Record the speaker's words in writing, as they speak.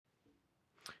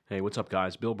Hey, what's up,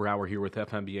 guys? Bill Brower here with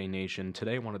FMBA Nation.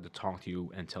 Today, I wanted to talk to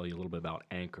you and tell you a little bit about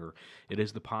Anchor. It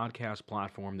is the podcast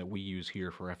platform that we use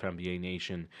here for FMBA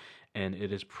Nation, and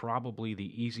it is probably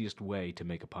the easiest way to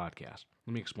make a podcast.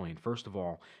 Let me explain. First of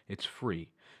all, it's free.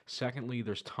 Secondly,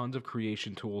 there's tons of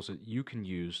creation tools that you can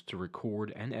use to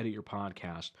record and edit your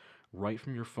podcast right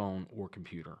from your phone or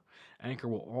computer. Anchor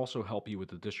will also help you with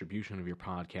the distribution of your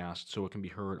podcast so it can be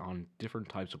heard on different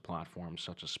types of platforms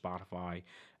such as Spotify,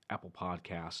 Apple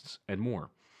Podcasts, and more.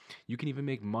 You can even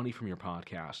make money from your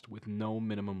podcast with no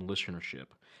minimum listenership.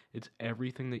 It's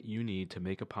everything that you need to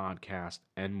make a podcast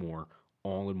and more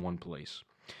all in one place.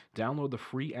 Download the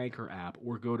free Anchor app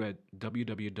or go to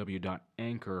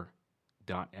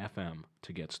www.anchor.fm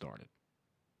to get started.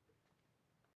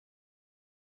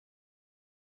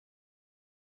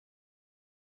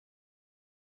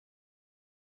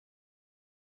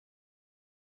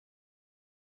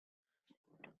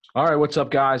 All right, what's up,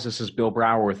 guys? This is Bill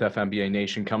Brower with FMBA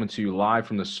Nation coming to you live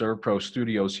from the ServPro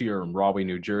Studios here in Rahway,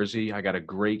 New Jersey. I got a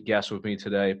great guest with me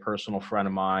today, a personal friend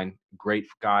of mine, great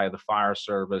guy of the fire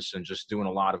service, and just doing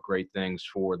a lot of great things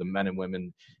for the men and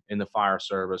women in the fire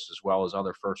service as well as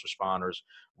other first responders.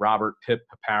 Robert Pip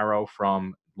Paparo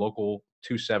from Local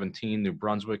 217, New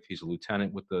Brunswick. He's a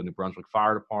lieutenant with the New Brunswick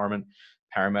Fire Department,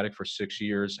 paramedic for 6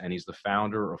 years, and he's the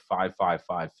founder of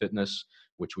 555 Fitness,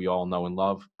 which we all know and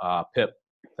love. Pip,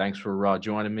 thanks for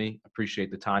joining me.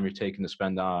 Appreciate the time you're taking to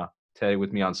spend today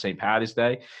with me on St. Patty's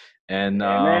Day. And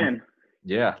man.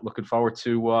 yeah, looking forward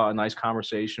to a nice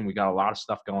conversation. We got a lot of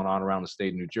stuff going on around the state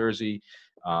of New Jersey.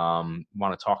 Want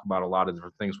to talk about a lot of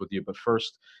different things with you. But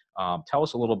first, tell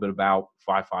us a little bit about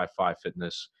 555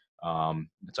 Fitness.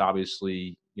 It's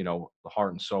obviously, the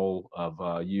heart and soul of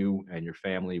you and your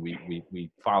family. We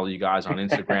follow you guys on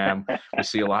Instagram. We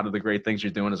see a lot of the great things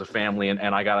you're doing as a family, and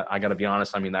I gotta be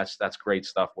honest. I mean, that's great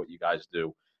stuff what you guys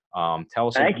do. Tell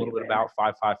us a Thank little you, bit man. about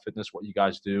 55 Fitness, what you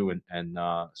guys do, and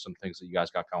some things that you guys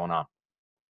got going on.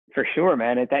 For sure,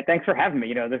 man. And thanks for having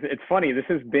me. It's funny. This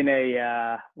has been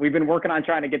we've been working on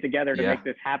trying to get together to Yeah. make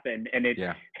this happen. And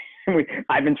Yeah.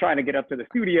 I've been trying to get up to the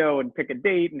studio and pick a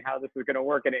date and how this is going to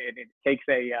work. And it takes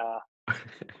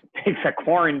takes a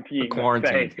quarantine,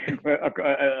 Quarantine.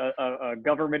 a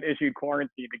government issued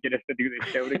quarantine to get us to do this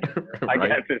show together. I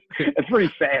Right. guess it's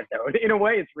pretty sad though. In a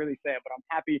way, it's really sad, but I'm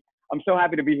happy. I'm so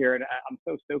happy to be here. And I'm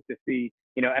so stoked to see,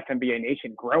 FMBA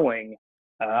Nation growing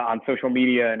on social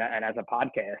media and as a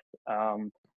podcast,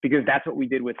 because that's what we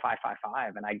did with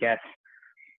 555. And I guess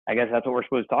that's what we're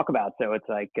supposed to talk about. So it's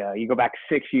like you go back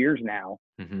 6 years now,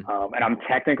 Mm-hmm. and I'm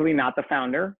technically not the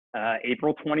founder.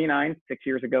 April 29th, 6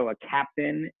 years ago, a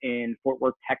captain in Fort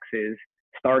Worth, Texas,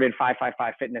 started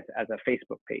 555 Fitness as a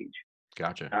Facebook page.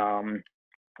 Gotcha.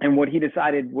 And what he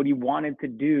wanted to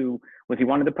do was he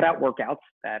wanted to put out workouts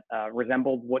that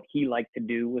resembled what he liked to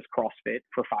do was CrossFit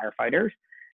for firefighters.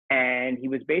 And he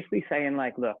was basically saying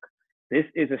like, look, this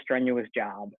is a strenuous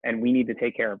job and we need to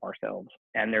take care of ourselves.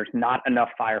 And there's not enough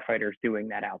firefighters doing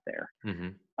that out there.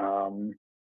 Mm-hmm.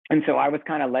 And so I was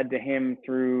kind of led to him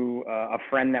through a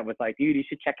friend that was like, dude, you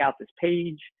should check out this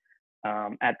page.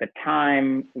 At the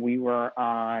time, we were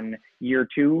on year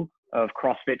 2 of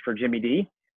CrossFit for Jimmy D.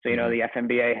 So, Mm-hmm. the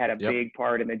FMBA had a Yep. big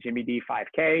part in the Jimmy D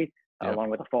 5K, Yep. along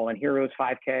with the Fallen Heroes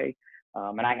 5K.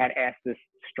 And I had asked this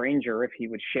stranger if he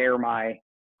would share my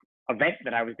event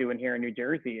that I was doing here in New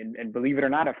Jersey. And believe it or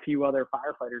not, a few other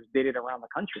firefighters did it around the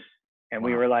country. And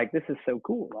we Wow. were like, this is so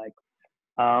cool. Like,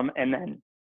 and then,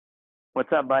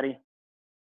 what's up, buddy?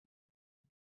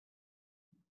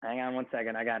 Hang on one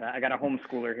second. I got a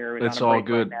homeschooler here. Who's It's on a all break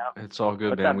good. Right now. It's all good,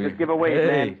 What's man. up? Just give a wave, hey,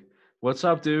 man. What's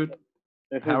up, dude?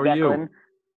 This How is are you? Declan.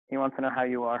 He wants to know how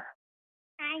you are.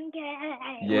 I'm good.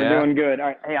 Yeah. We're doing good. All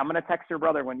right. Hey, I'm gonna text your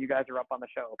brother when you guys are up on the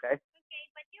show. Okay. Okay,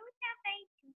 but you have a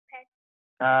toothpick.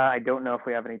 I don't know if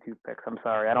we have any toothpicks. I'm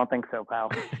sorry. I don't think so,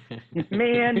 pal.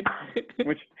 Man.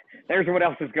 Which there's what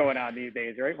else is going on these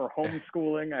days, right? We're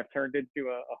homeschooling. I've turned into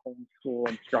a homeschool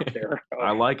instructor.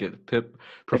 I like it. Pip,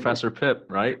 Professor Pip,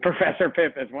 right? Professor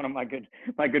Pip, as one of my good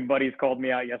buddies called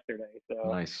me out yesterday. So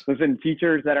Nice. listen,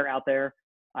 teachers that are out there,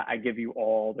 I give you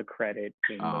all the credit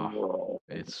in the world.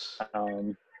 It's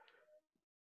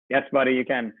Yes, buddy, you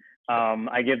can.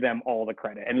 I give them all the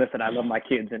credit. And listen, I love my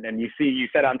kids. And you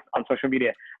said on social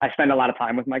media, I spend a lot of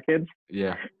time with my kids.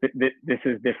 yeah. This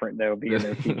is different though, being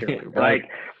their teacher. Right. Like,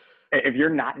 if you're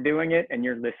not doing it and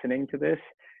you're listening to this,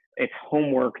 it's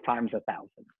homework times 1,000.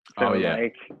 So, Oh, yeah.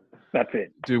 like, that's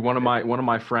it. Dude, one of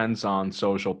my friends on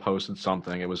social posted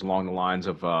something. It was along the lines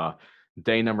of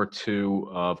day number 2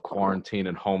 of quarantine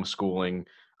and homeschooling.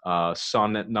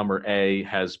 Son number A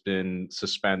has been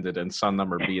suspended and son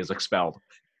number B is expelled.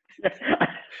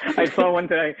 I saw one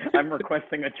today. I'm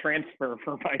requesting a transfer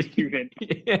for my student.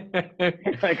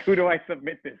 Like, who do I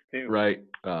submit this to? Right.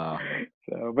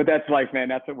 So, but that's life, man.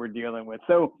 That's what we're dealing with.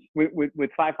 So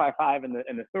with 555 and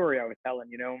the story I was telling,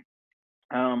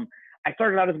 I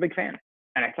started out as a big fan,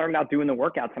 and I started out doing the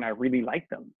workouts, and I really liked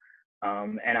them.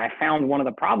 And I found one of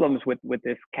the problems with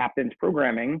this captain's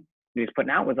programming he was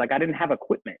putting out was like I didn't have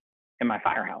equipment in my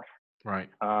firehouse. Right.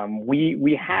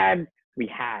 We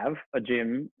have a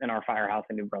gym in our firehouse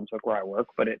in New Brunswick where I work,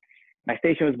 but my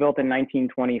station was built in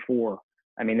 1924.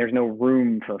 I mean, there's no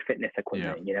room for fitness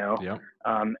equipment, Yeah.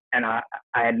 And I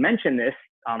had mentioned this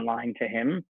online to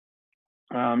him,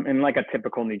 in like a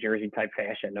typical New Jersey type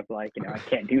fashion of like, I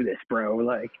can't do this, bro.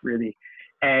 Like, really.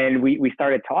 And we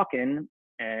started talking,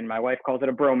 and my wife calls it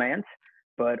a bromance.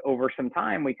 But over some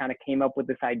time, we kind of came up with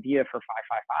this idea for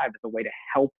 555 as a way to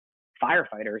help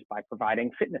firefighters by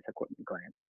providing fitness equipment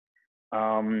grants.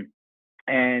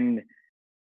 And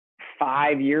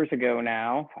 5 years ago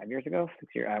now,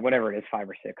 6 years, whatever it is, 5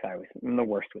 or 6, I'm the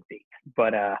worst with dates.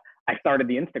 But I started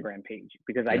the Instagram page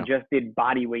because I just did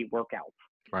body weight workouts.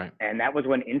 Right. And that was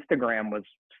when Instagram was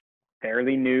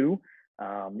fairly new.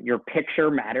 Your picture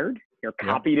mattered. Your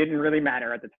copy didn't really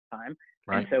matter at the time.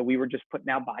 Right. And so we were just putting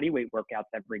out body weight workouts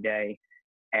every day.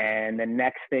 And the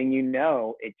next thing you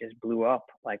know, it just blew up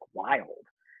like wild.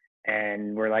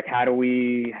 And we're like, how do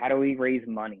we raise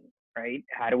money, right?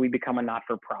 How do we become a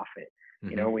not-for-profit?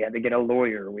 Mm-hmm. We had to get a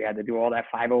lawyer. We had to do all that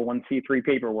 501c3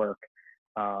 paperwork.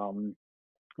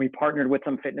 We partnered with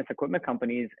some fitness equipment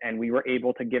companies, and we were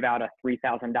able to give out a $3,000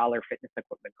 fitness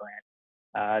equipment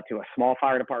grant to a small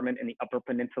fire department in the Upper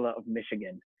Peninsula of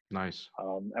Michigan. Nice.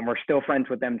 And we're still friends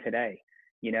with them today.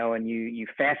 And you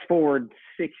fast forward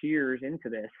 6 years into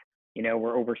this,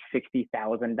 we're over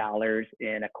 $60,000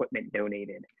 in equipment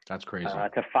donated. That's crazy.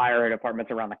 To fire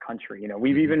departments around the country.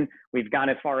 We've gone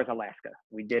as far as Alaska.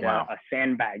 We did a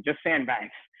sandbag, just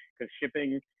sandbags, because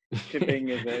shipping is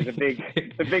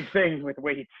a big thing with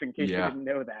weights, in case you didn't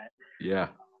know that. Yeah.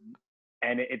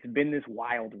 And it's been this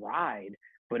wild ride,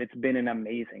 but it's been an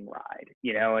amazing ride,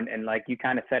 and like you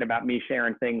kind of said about me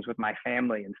sharing things with my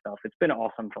family and stuff, it's been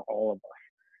awesome for all of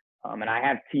us. And I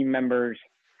have team members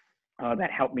that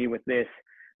help me with this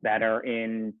that are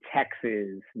in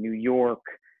Texas, New York,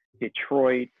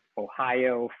 Detroit,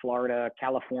 Ohio, Florida,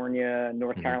 California,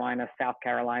 North Carolina, South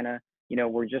Carolina.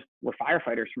 We're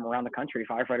firefighters from around the country,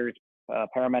 firefighters,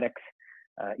 paramedics,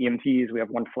 EMTs. We have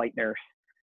one flight nurse,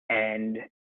 and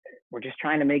we're just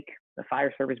trying to make the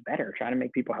fire service better, trying to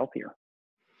make people healthier.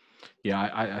 Yeah,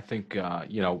 I think,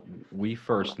 we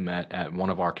first met at one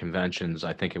of our conventions.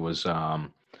 I think it was,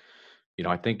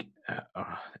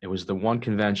 it was the one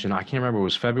convention. I can't remember. It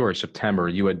was February, September.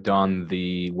 You had done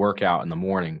the workout in the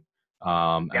morning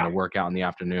and the workout in the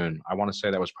afternoon. I want to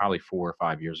say that was probably 4 or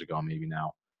 5 years ago, maybe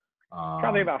now.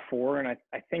 Probably about 4, and I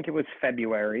think it was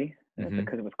February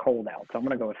because it was cold out. So I'm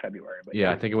going to go with February. But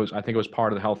I think it was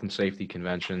part of the health and safety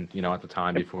convention, at the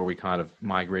time before we kind of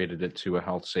migrated it to a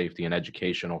health, safety, and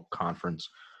educational conference.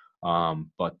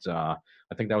 But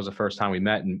I think that was the first time we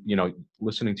met, and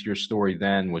listening to your story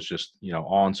then was just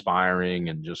awe-inspiring,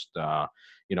 and just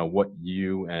what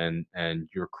you and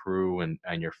your crew and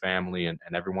your family and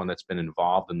everyone that's been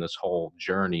involved in this whole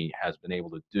journey has been able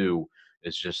to do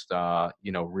is just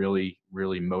really,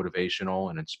 really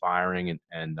motivational and inspiring,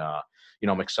 and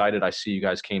I'm excited. I see you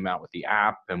guys came out with the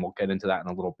app, and we'll get into that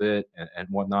in a little bit and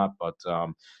whatnot. But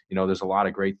there's a lot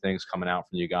of great things coming out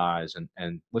from you guys.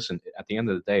 And listen, at the end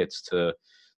of the day,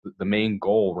 the main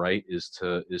goal, right, is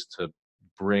to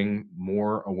bring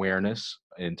more awareness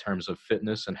in terms of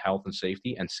fitness and health and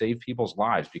safety, and save people's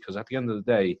lives. Because at the end of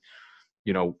the day,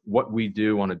 what we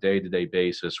do on a day-to-day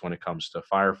basis when it comes to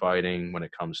firefighting, when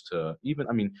it comes to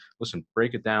listen,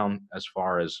 break it down as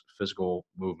far as physical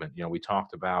movement. We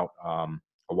talked about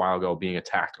a while ago being a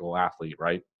tactical athlete,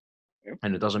 right? Yep.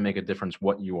 And it doesn't make a difference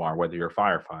what you are, whether you're a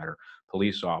firefighter,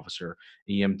 police officer,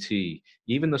 EMT,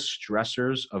 even the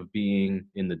stressors of being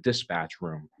in the dispatch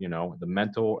room, the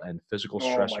mental and physical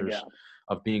stressors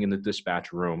of being in the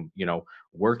dispatch room,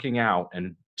 working out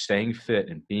and staying fit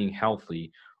and being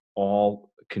healthy all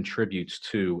contributes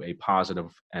to a positive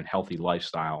and healthy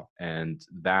lifestyle. And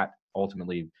that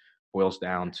ultimately boils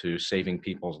down to saving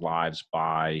people's lives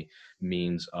by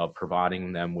means of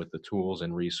providing them with the tools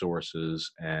and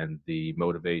resources and the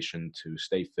motivation to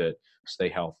stay fit, stay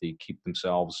healthy, keep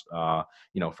themselves,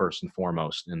 first and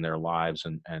foremost in their lives,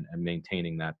 and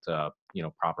maintaining that,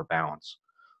 proper balance.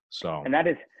 So, and that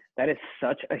is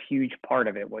such a huge part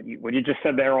of it. What you just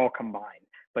said, they're all combined.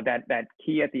 But that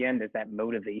key at the end is that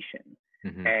motivation.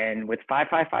 And with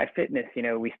 555 Fitness,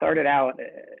 we started out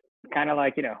kind of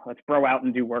like, let's bro out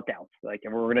and do workouts. Like,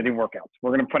 and we're going to do workouts.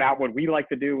 We're going to put out what we like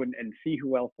to do and see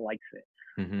who else likes it.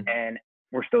 Mm-hmm. And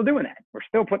we're still doing that. We're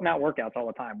still putting out workouts all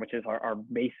the time, which is our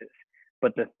basis.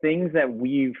 But the things that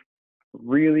we've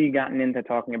really gotten into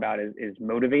talking about is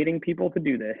motivating people to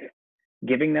do this,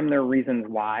 giving them their reasons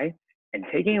why, and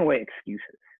taking away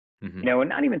excuses. Mm-hmm.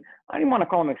 And I don't even want to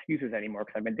call them excuses anymore,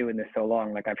 because I've been doing this so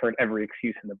long. Like, I've heard every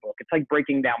excuse in the book. It's like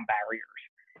breaking down barriers.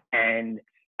 And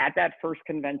at that first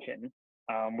convention,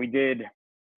 we did,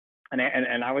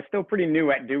 and I was still pretty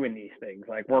new at doing these things,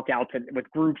 like workouts with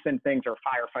groups and things, or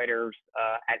firefighters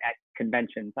at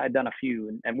conventions. I'd done a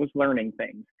few and was learning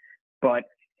things. But,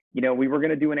 we were going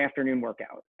to do an afternoon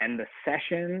workout. And the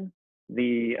session,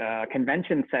 the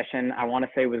convention session, I want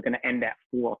to say was going to end at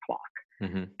 4 o'clock.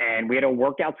 Mm-hmm. And we had a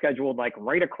workout scheduled like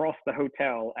right across the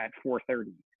hotel at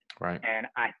 4:30. Right. And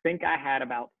I think I had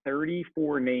about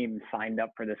 34 names signed up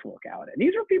for this workout. And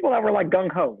these are people that were like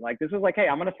gung ho. Like, this was like, hey,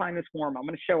 I'm going to sign this form. I'm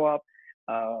going to show up.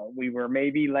 We were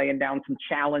maybe laying down some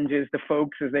challenges to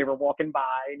folks as they were walking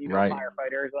by. And, Right.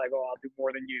 firefighters like, oh, I'll do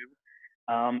more than you.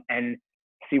 And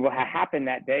see, what happened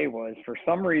that day was, for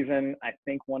some reason, I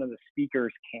think one of the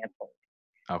speakers canceled.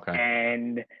 Okay.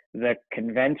 And the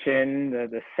convention,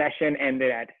 the session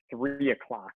ended at 3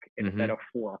 o'clock instead of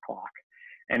 4 o'clock.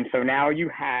 And so now you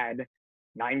had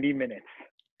 90 minutes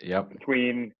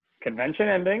between convention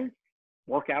ending,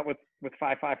 workout with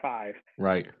 555.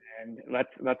 Right. And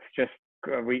let's just,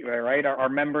 our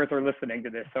members are listening to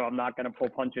this, so I'm not going to pull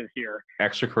punches here.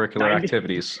 Extracurricular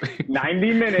activities.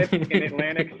 90 minutes in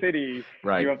Atlantic City.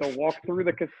 Right. You have to walk through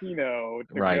the casino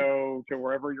to go to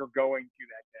wherever you're going to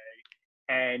that day.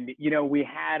 And, we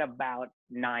had about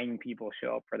 9 people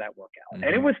show up for that workout. Mm-hmm.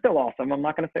 And it was still awesome. I'm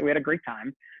not going to say we had a great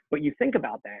time, but you think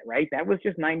about that, right? That was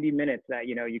just 90 minutes that,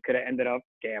 you could have ended up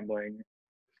gambling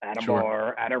at a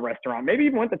bar, at a restaurant, maybe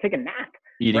even went to take a nap.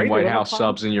 Eating White House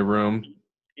subs in your room.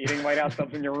 Eating White House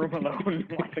subs in your room alone,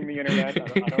 watching the internet.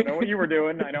 I don't know what you were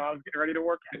doing. I know I was getting ready to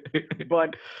work out.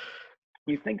 But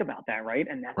you think about that, right?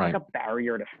 And that's like a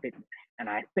barrier to fitness. And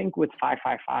I think with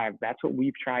 555, that's what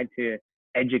we've tried to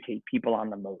educate people on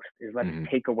the most, is let's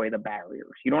take away the barriers.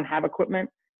 You don't have equipment,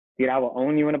 dude, I will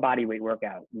own you in a body weight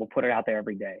workout. We'll put it out there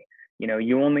every day.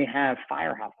 You only have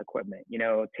firehouse equipment,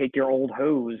 take your old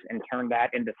hose and turn that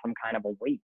into some kind of a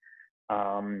weight.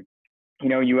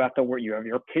 You have to work, you have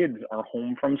your kids are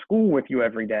home from school with you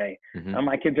every day.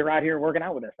 My kids are out here working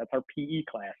out with us. That's our PE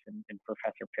class in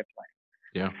Professor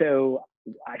Pipland. Yeah. So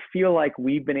I feel like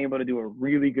we've been able to do a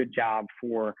really good job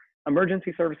for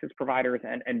emergency services providers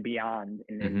and beyond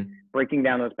in breaking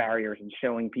down those barriers and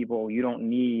showing people you don't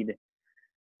need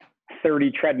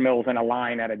 30 treadmills and a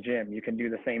line at a gym. You can do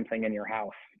the same thing in your house,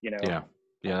 Yeah,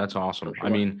 that's awesome. Sure. I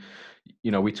mean,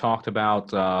 we talked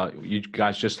about you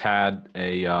guys just had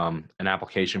an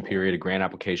application period, a grant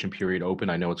application period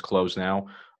open. I know it's closed now,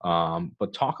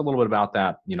 but talk a little bit about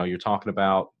that. You're talking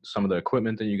about some of the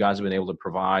equipment that you guys have been able to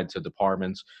provide to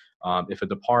departments. If a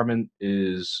department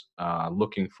is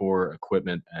looking for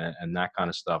equipment and that kind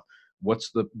of stuff,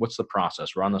 what's the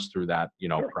process? Run us through that,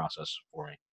 process for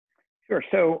me. Sure.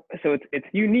 So it's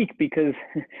unique because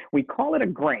we call it a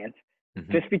grant,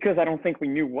 just because I don't think we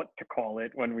knew what to call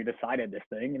it when we decided this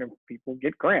thing. People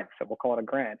get grants, so we'll call it a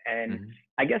grant. And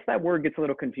I guess that word gets a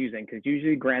little confusing, because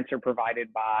usually grants are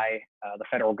provided by the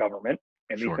federal government,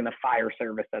 at least in the fire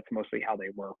service. That's mostly how they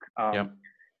work.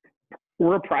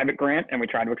 We're a private grant, and we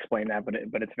try to explain that, but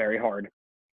it's very hard.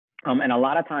 And a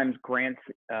lot of times grants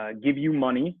give you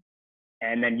money,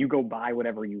 and then you go buy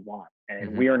whatever you want.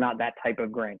 And we are not that type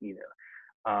of grant either.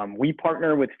 We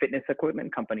partner with fitness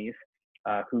equipment companies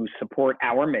who support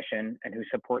our mission and who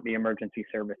support the emergency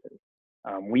services.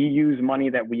 We use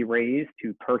money that we raise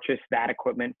to purchase that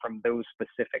equipment from those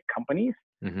specific companies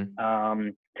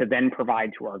to then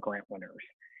provide to our grant winners.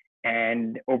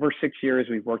 And over 6 years,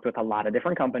 we've worked with a lot of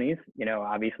different companies.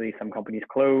 Obviously some companies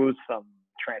close, some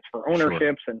transfer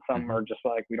ownerships, and some are just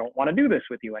like, we don't want to do this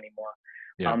with you anymore.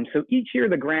 Yeah. So each year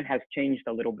the grant has changed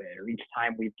a little bit, or each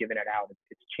time we've given it out,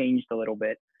 it's changed a little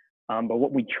bit. But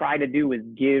what we try to do is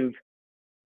give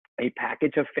a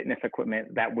package of fitness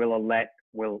equipment that will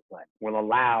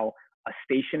allow a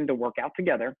station to work out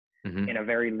together in a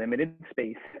very limited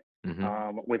space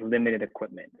with limited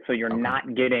equipment. So you're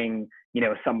not getting,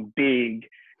 some big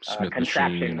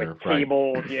contraption with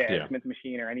cables, Smith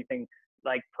machine or anything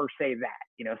like per se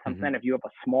that, something if you have a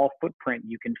small footprint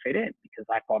you can fit in, because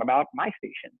I thought about my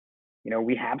station.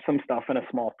 We have some stuff in a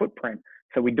small footprint,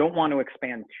 so we don't want to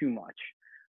expand too much.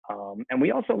 And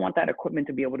we also want that equipment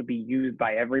to be able to be used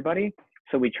by everybody.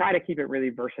 So we try to keep it really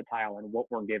versatile in what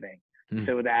we're giving. Mm.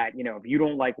 so that, if you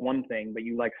don't like one thing, but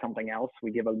you like something else,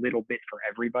 we give a little bit for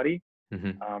everybody,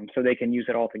 Mm-hmm. so they can use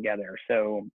it all together.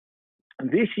 So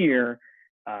this year,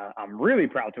 I'm really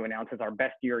proud to announce is our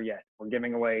best year yet. We're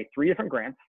giving away 3 different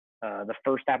grants. The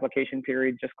first application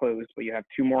period just closed, but you have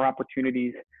 2 more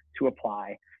opportunities to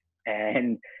apply.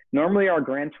 And normally our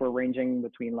grants were ranging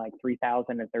between like $3,000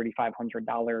 and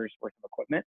 $3,500 worth of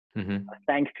equipment. Mm-hmm.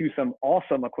 Thanks to some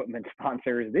awesome equipment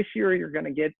sponsors, this year you're going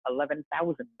to get $11,000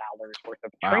 worth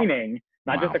of Wow. training,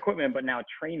 not just Wow. equipment, but now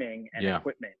training and Yeah.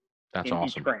 equipment That's in each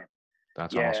awesome. grant.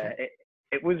 That's Yeah, awesome.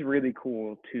 it was really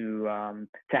cool to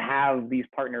have these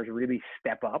partners really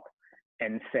step up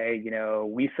and say,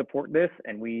 we support this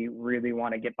and we really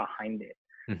want to get behind it.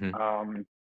 Mm-hmm.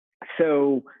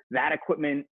 So that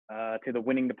equipment to the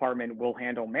winning department, will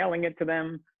handle mailing it to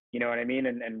them. You know what I mean?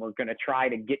 And we're going to try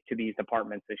to get to these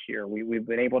departments this year. We've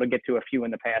been able to get to a few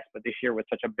in the past, but this year with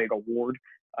such a big award,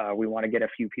 we want to get a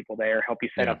few people there, help you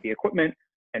set Yeah. up the equipment,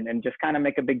 and then just kind of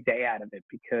make a big day out of it.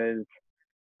 Because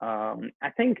I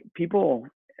think people,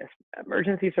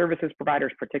 emergency services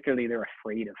providers particularly, they're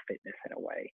afraid of fitness in a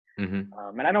way.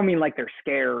 Mm-hmm. And I don't mean like they're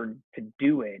scared to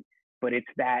do it, but it's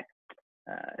that,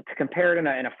 to compare it in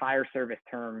a fire service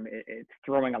term, it's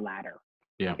throwing a ladder.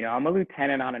 Yeah. I'm a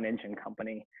lieutenant on an engine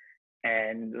company,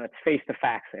 and let's face the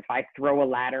facts. If I throw a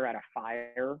ladder at a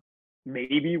fire,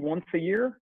 maybe once a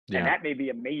year, Yeah. and that may be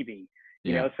a maybe,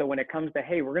 Yeah. so when it comes to,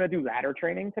 hey, we're going to do ladder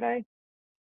training today,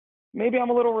 maybe I'm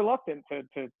a little reluctant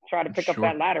to try to pick up Sure.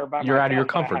 that ladder by You're out of your myself,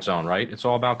 but I comfort have- zone, right? It's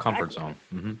all about comfort Exactly.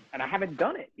 zone. Mm-hmm. and I haven't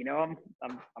done it.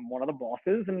 I'm one of the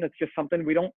bosses, and it's just something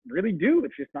we don't really do.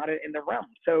 It's just not in the realm.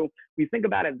 So we think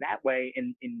about it that way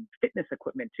in fitness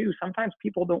equipment too. Sometimes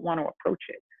people don't want to approach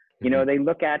it. Mhm. They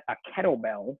look at a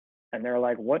kettlebell and they're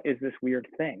like, what is this weird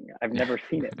thing? I've never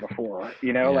seen it before.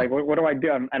 Yeah. Like, what do I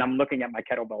do? And I'm looking at my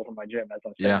kettlebells in my gym as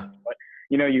I'm saying. Yeah. But,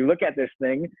 you look at this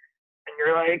thing and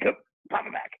you're like, pop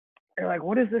it back. They're like,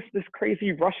 what is this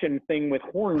crazy Russian thing with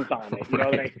horns on it?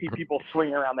 That I see people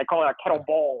swing around. They call it a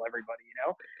kettleball, everybody,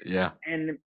 Yeah.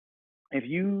 And if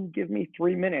you give me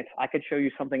 3 minutes, I could show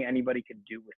you something anybody could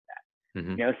do with that.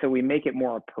 Mm-hmm. So we make it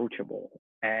more approachable.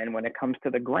 And when it comes to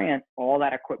the grant, all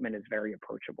that equipment is very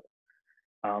approachable.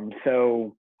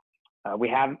 So we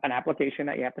have an application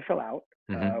that you have to fill out.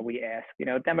 Mm-hmm. We ask,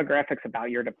 demographics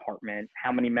about your department,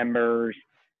 how many members,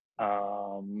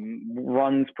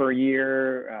 runs per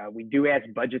year. We do ask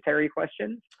budgetary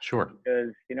questions. Sure.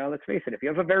 Because, let's face it, if you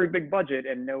have a very big budget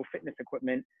and no fitness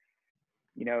equipment,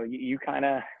 you kind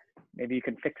of, maybe you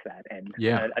can fix that and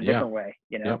a different way,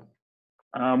 Yep.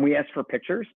 We ask for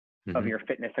pictures Mm-hmm. of your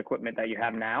fitness equipment that you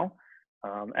have now.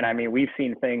 And I mean, we've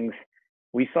seen things.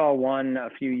 We saw one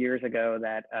a few years ago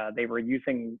that they were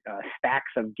using stacks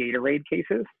of Gatorade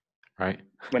cases. Right.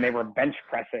 When they were bench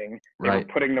pressing, they Right.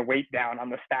 were putting the weight down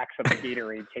on the stacks of the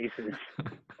Gatorade cases.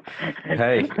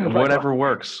 Hey, whatever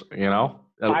works,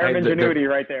 Fire ingenuity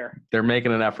right there. They're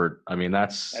making an effort. I mean,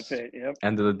 that's it. Yep.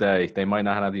 End of the day, they might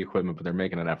not have the equipment, but they're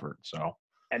making an effort. So.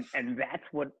 And that's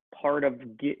what part of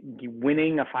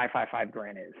winning a 555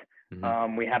 grant is.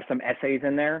 Mm-hmm. We have some essays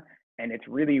in there, and it's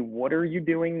really, what are you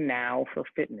doing now for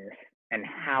fitness, and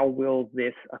how will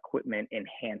this equipment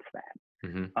enhance that?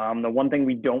 Mm-hmm. The one thing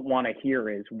we don't want to hear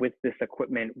is, with this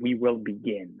equipment, we will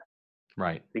begin.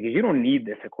 Right. Because you don't need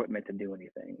this equipment to do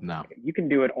anything. No. You can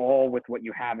do it all with what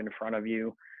you have in front of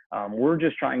you. We're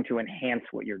just trying to enhance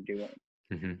what you're doing.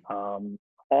 Mm-hmm.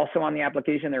 Also on the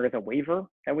application, there is a waiver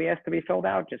that we ask to be filled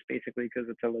out, just basically because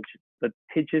it's a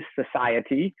litigious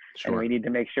society. Sure. And we need to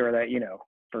make sure that,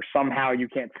 for somehow you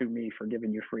can't sue me for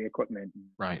giving you free equipment.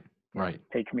 Right. Right.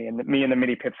 Take me and the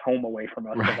mini pips home away from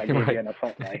us because I gave you an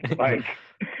assault knife. Like,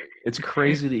 it's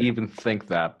crazy to even think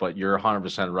that, but you're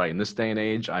 100% right. In this day and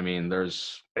age, I mean,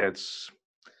 it's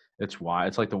wild.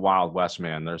 It's like the Wild West,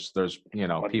 man. There's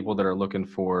people that are looking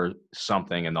for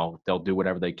something, and they'll do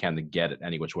whatever they can to get it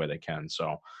any which way they can.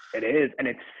 So it is, and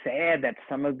it's sad that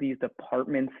some of these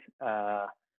departments,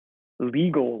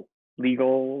 legal,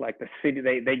 like the city,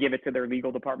 they give it to their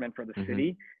legal department for the Mm-hmm.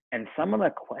 city, and some of the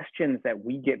questions that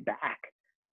we get back,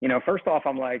 first off,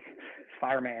 I'm like,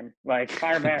 fireman, not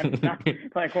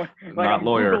like what, like not I'm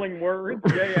lawyer. Googling words.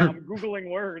 Yeah, I'm Googling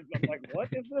words. I'm like, what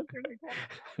is this?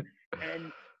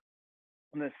 And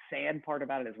the sad part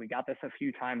about it is we got this a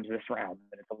few times this round,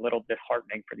 and it's a little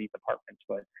disheartening for these departments,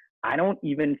 but I don't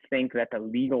even think that the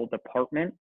legal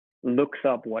department looks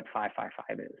up what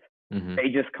 555 is. Mm-hmm. They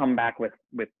just come back with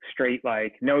straight,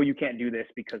 like, no, you can't do this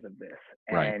because of this.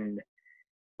 Right. And,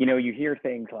 you hear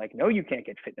things like, no, you can't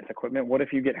get fitness equipment. What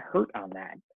if you get hurt on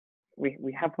that?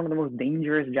 We have one of the most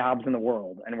dangerous jobs in the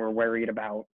world, and we're worried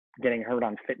about getting hurt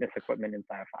on fitness equipment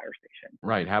inside a fire station.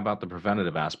 Right. How about the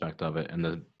preventative aspect of it and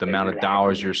the amount of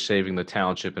dollars Exactly. you're saving the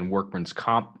township and workman's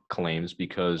comp claims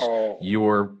because Oh,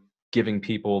 you're giving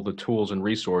people the tools and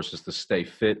resources to stay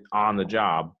fit on the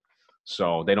job.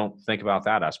 So they don't think about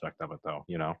that aspect of it though,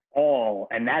 you know?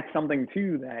 and that's something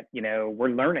too that, we're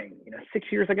learning. 6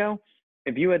 years ago,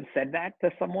 if you had said that to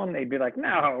someone, they'd be like,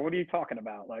 no, what are you talking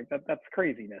about? Like that's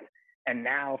craziness. And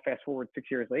now fast forward 6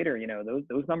 years later,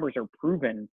 those numbers are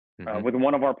proven Hmm. with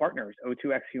one of our partners.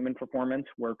 O2X Human Performance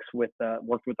worked with the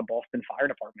Boston Fire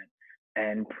Department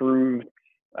and proved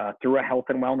through a health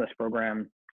and wellness program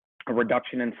a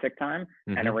reduction in sick time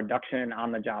and a Hmm. reduction in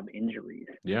on-the-job injuries.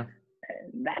 Yeah.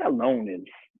 And that alone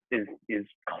is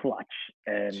clutch.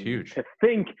 It's And huge. to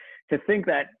think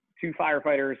that two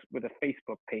firefighters with a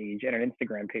Facebook page and an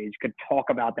Instagram page could talk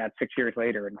about that 6 years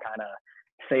later and kind of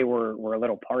say we're a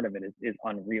little part of it is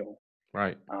unreal.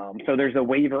 Right. So there's the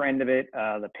waiver end of it,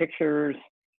 the pictures.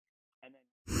 And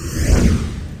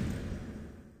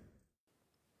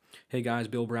Hey guys,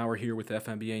 Bill Brower here with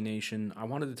FMBA Nation. I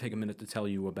wanted to take a minute to tell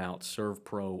you about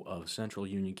ServPro of Central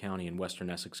Union County and Western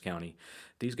Essex County.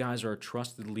 These guys are a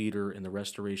trusted leader in the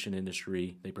restoration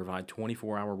industry. They provide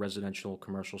 24-hour residential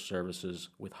commercial services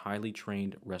with highly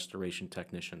trained restoration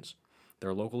technicians. They're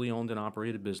a locally owned and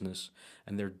operated business,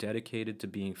 and they're dedicated to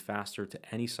being faster to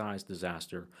any size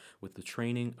disaster with the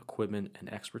training, equipment, and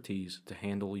expertise to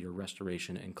handle your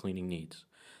restoration and cleaning needs.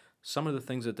 Some of the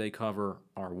things that they cover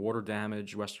are water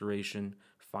damage restoration,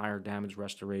 fire damage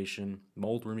restoration,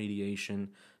 mold remediation,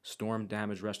 storm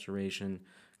damage restoration,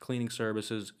 cleaning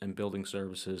services, and building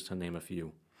services, to name a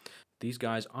few. These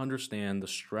guys understand the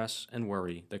stress and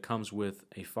worry that comes with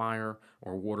a fire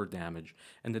or water damage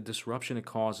and the disruption it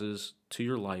causes to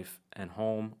your life and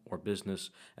home or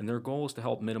business, and their goal is to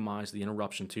help minimize the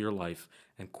interruption to your life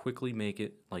and quickly make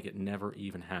it like it never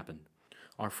even happened.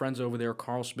 Our friends over there,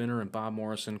 Carl Spinner and Bob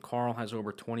Morrison. Carl has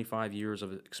over 25 years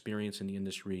of experience in the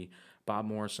industry. Bob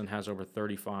Morrison has over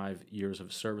 35 years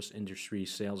of service industry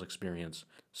sales experience.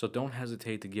 So don't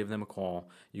hesitate to give them a call.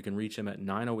 You can reach them at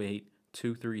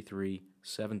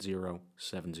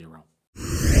 908-233-7070.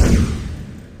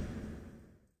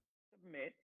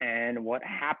 submit. And what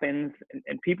happens,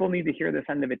 and people need to hear this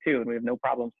end of it too, and we have no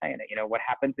problem saying it. What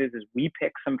happens is we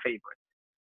pick some favorites.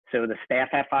 So the staff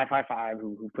at 555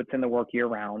 who puts in the work year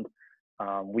round,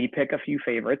 we pick a few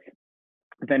favorites.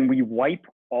 Then we wipe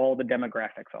all the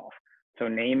demographics off. So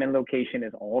name and location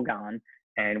is all gone,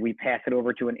 and we pass it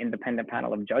over to an independent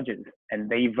panel of judges, and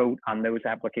they vote on those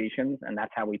applications, and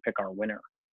that's how we pick our winner.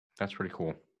 That's pretty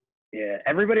cool. Yeah,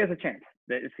 everybody has a chance.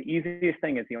 It's the easiest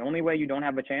thing. Is the only way you don't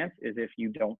have a chance is if you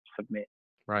don't submit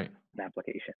Right. an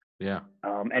application. Yeah.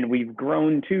 And we've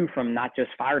grown too from not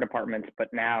just fire departments, but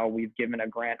now we've given a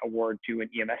grant award to an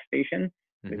EMS station.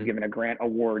 We've Hmm. given a grant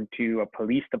award to a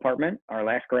police department. Our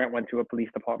last grant went to a police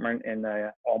department in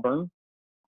Auburn.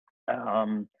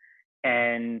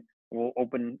 And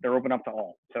they're open up to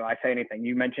all. So I say anything.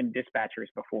 You mentioned dispatchers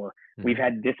before. We've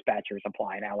had dispatchers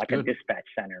apply now, like Good. a dispatch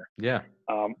center. Yeah.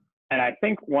 And I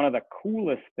think one of the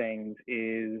coolest things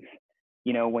is,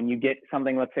 when you get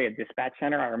something, let's say a dispatch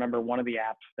center. I remember one of the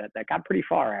apps that got pretty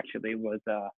far actually was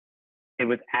it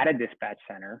was at a dispatch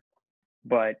center,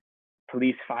 but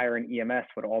police, fire, and EMS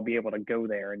would all be able to go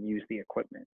there and use the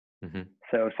equipment. Hmm.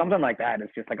 So something like that is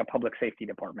just like a public safety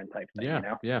department type thing,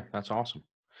 Yeah. Yeah. That's awesome.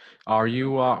 Are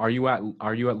you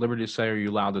at liberty to say, are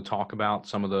you allowed to talk about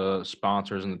some of the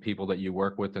sponsors and the people that you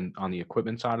work with and on the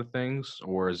equipment side of things,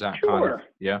 or is that kind of, Sure.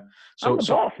 yeah? I'm the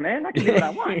boss, man. I can do what I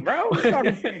want, bro.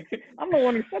 I'm the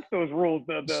one who sets those rules,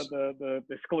 the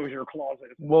disclosure clauses.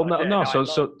 Well, But, no. I love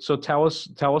So tell us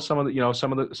some of the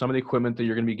some of the equipment that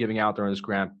you're going to be giving out during this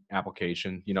grant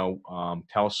application.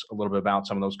 Tell us a little bit about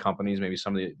some of those companies, maybe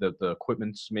some of the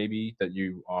equipments maybe that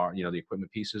you are, the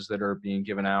equipment pieces that are being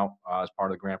given out as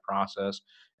part of the grant process,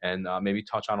 and maybe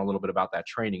touch on a little bit about that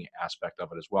training aspect of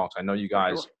it as well. Because I know you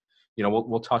guys, sure.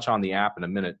 we'll touch on the app in a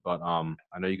minute, but I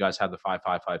know you guys have the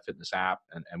 555 Fitness app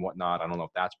and whatnot. I don't know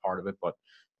if that's part of it, but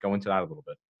go into that a little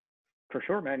bit. For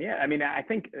sure, man. Yeah. I mean, I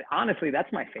think honestly, that's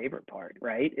my favorite part,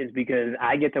 right? Is because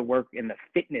I get to work in the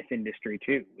fitness industry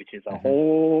too, which is a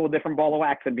whole different ball of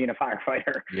wax than being a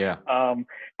firefighter. Yeah.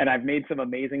 And I've made some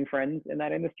amazing friends in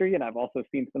that industry. And I've also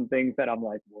seen some things that I'm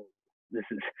like, whoa, this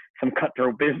is some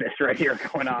cutthroat business right here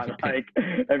going on. Like,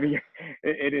 I mean,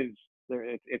 it is,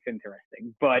 it's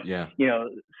interesting. But, Yeah.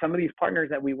 some of these partners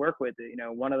that we work with,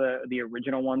 one of the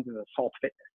original ones is Assault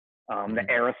Fitness,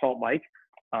 the Air Assault bike.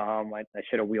 I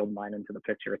should have wheeled mine into the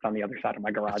picture. It's on the other side of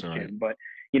my garage gym. But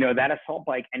that assault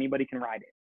bike, anybody can ride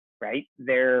it, right?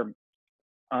 There's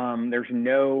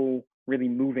no really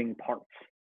moving parts.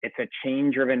 it's a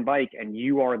chain driven bike and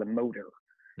you are the motor.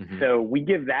 Mhm. So we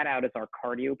give that out as our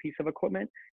cardio piece of equipment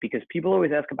because people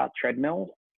always ask about treadmills.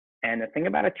 And the thing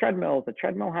about a treadmill is the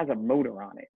treadmill has a motor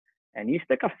on it. And you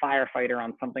stick a firefighter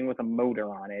on something with a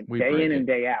motor on it We day break in it. and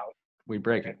day out. We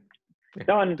break it.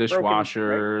 Done. Broken, right?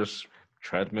 Dishwashers,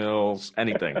 treadmills,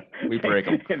 anything. We break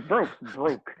them. It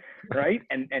broke, right?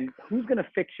 And who's gonna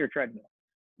fix your treadmill?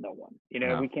 No one.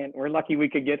 No. We can't. We're lucky we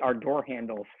could get our door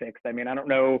handles fixed. I mean, I don't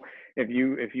know if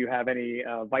you have any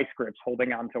vice grips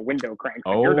holding on to window cranks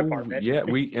in your department. Yeah,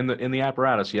 we in the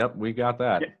apparatus. Yep, we got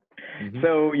that. Yeah. Mhm.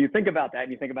 So you think about that,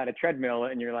 and you think about a treadmill,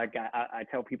 and you're like, I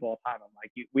tell people all the time, I'm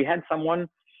like, we had someone.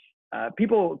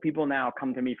 People now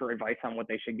come to me for advice on what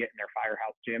they should get in their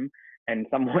firehouse gym, and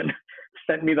someone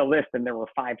sent me the list, and there were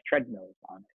 5 treadmills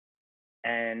on it.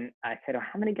 And I said,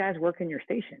 how many guys work in your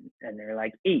station? And they're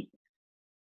like 8.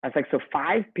 I was like, so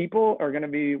 5 people are going to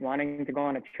be wanting to go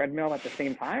on a treadmill at the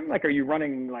same time? Like, are you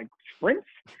running like sprints,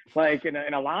 like in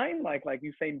a line, like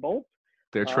Usain Bolt?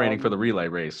 They're training for the relay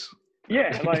race.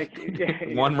 Yeah, like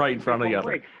one right in front of the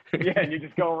other. Yeah, and you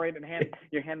just go right and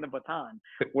hand the baton.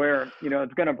 Where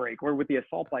it's gonna break. Where with the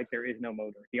assault bike there is no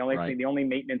motor. The only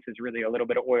maintenance is really a little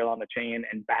bit of oil on the chain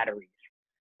and batteries.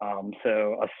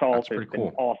 So assault has been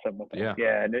awesome with it.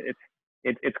 Yeah, and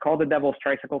it's called the Devil's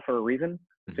Tricycle for a reason.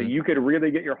 Mm-hmm. So you could really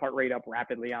get your heart rate up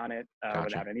rapidly on it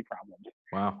without any problems.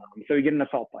 Wow. So you get an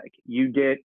assault bike. You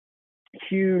get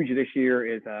huge this year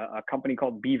is a company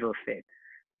called Beaver Fit.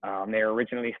 They were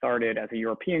originally started as a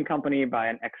European company by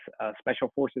an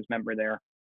ex-Special Forces member there.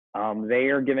 They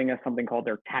are giving us something called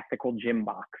their Tactical Gym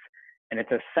Box. And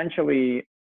it's essentially,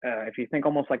 if you think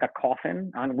almost like a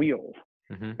coffin on wheels,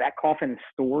 mm-hmm. that coffin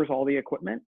stores all the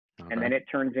equipment. Okay. And then it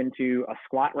turns into a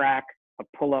squat rack,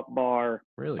 a pull-up bar,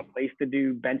 really? A place to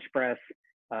do bench press.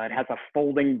 It has a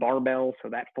folding barbell, so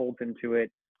that folds into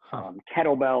it.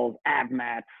 Kettlebells, ab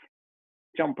mats.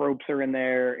 Jump ropes are in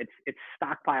there. It's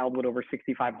stockpiled with over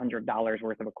 $6,500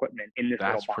 worth of equipment in this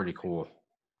little box. That's pretty cool.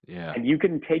 Yeah. And you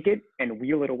can take it and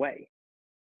wheel it away.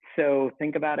 So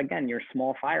think about, again, your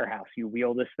small firehouse. You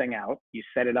wheel this thing out. You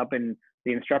set it up in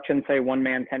the instructions say 1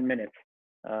 man, 10 minutes.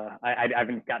 I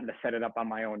haven't gotten to set it up on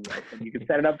my own yet. But you can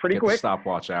set it up pretty quick. Get the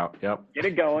stopwatch out. Yep. Get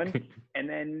it going. And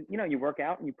then, you work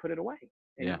out and you put it away.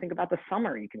 And you think about the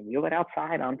summer. You can wheel it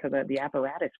outside onto the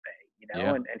apparatus bay.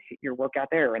 And hit your workout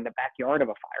there in the backyard of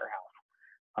a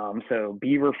firehouse. So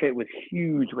Beaver Fit was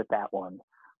huge with that one.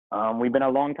 We've been a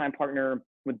longtime partner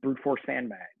with Brute Force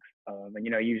Sandbags. And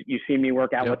you see me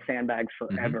work out with sandbags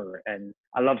forever, mm-hmm. and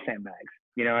I love sandbags.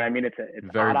 You know what I mean? It's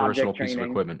very versatile piece of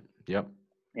equipment. Yep.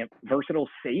 Versatile,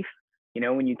 safe.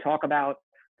 When you talk about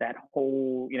that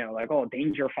whole,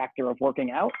 danger factor of working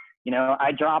out.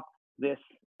 I drop this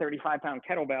 35-pound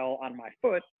kettlebell on my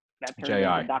foot. That turns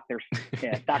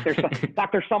into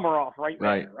Dr. Summeroff right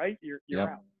there, right? You're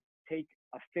out. Take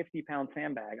a 50-pound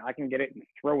sandbag. I can get it and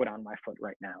throw it on my foot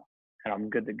right now, and I'm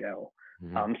good to go.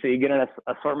 Mm-hmm. So you get an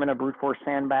assortment of Brute Force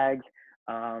sandbags.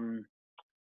 Hold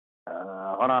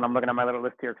on, I'm looking at my little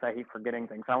list here because I hate forgetting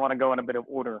things. I want to go in a bit of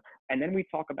order. And then we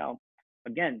talk about,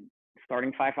 again,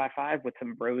 starting 555 with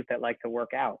some bros that like to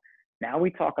work out. Now we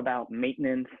talk about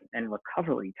maintenance and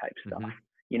recovery type stuff. Mm-hmm.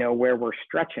 Where we're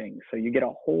stretching. So you get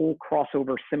a whole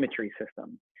crossover symmetry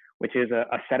system, which is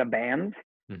a set of bands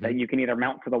mm-hmm. that you can either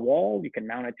mount to the wall, you can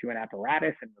mount it to an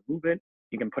apparatus and remove it.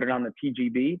 You can put it on the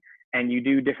TGB, and you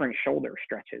do different shoulder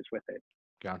stretches with it.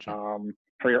 Gotcha.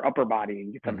 For your upper body,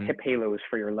 you get some mm-hmm. hip halos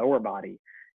for your lower body.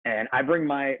 And I bring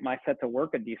my set to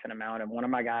work a decent amount. And one of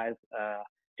my guys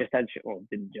had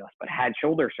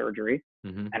shoulder surgery.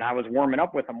 Mm-hmm. And I was warming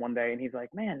up with him one day, and he's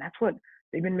like, man, that's what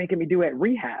they've been making me do at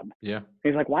rehab. Yeah.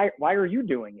 He's like, why are you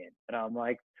doing it? And I'm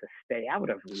like, to stay out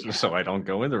of rehab. So I don't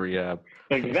go into rehab.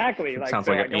 Exactly. Sounds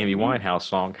like an Amy Winehouse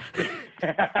song.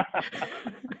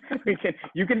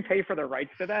 You can pay for the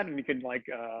rights to that, and you can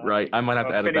right. I might have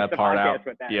to edit that part out.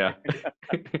 Yeah.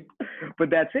 But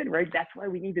that's it, right? That's why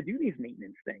we need to do these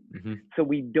maintenance things. Mm-hmm. So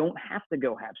we don't have to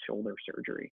go have shoulder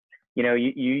surgery. You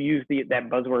use that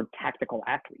buzzword tactical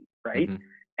athlete, right? Mm-hmm.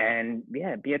 And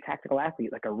be a tactical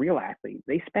athlete, like a real athlete.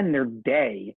 They spend their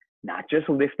day not just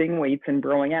lifting weights and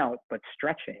throwing out, but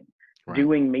stretching,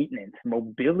 doing maintenance,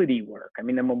 mobility work. I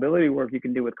mean, the mobility work you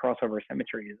can do with crossover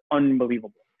symmetry is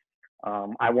unbelievable.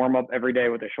 I warm up every day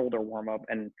with a shoulder warm up,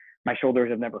 and my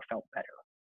shoulders have never felt better.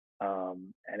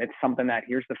 And it's something that,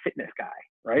 here's the fitness guy,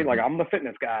 right? Mm-hmm. Like, I'm the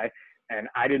fitness guy. And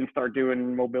I didn't start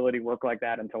doing mobility work like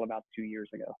that until about 2 years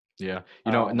ago. Yeah.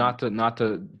 Not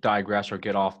to digress or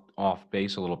get off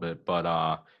base a little bit, but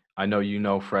I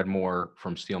know Fred Moore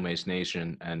from Steel Mace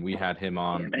Nation, and we had him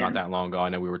on not that long ago. I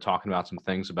know we were talking about some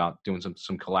things about doing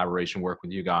some collaboration work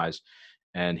with you guys.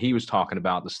 and he was talking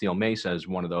about the steel mace as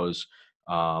one of those,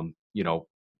 you know,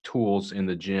 tools in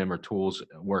the gym or tools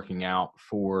working out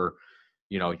for,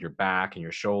 your back and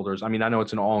your shoulders. I mean, I know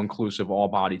it's an all-inclusive,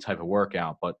 all-body type of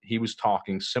workout, but he was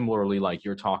talking similarly, like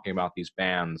you're talking about these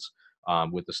bands,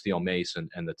 with the steel mace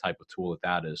and the type of tool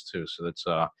that is too. So that's,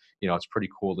 it's pretty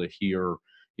cool to hear,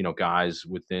 guys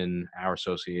within our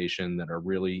association that are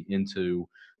really into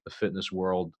the fitness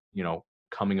world,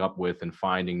 coming up with and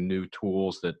finding new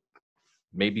tools that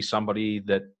maybe somebody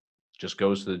that just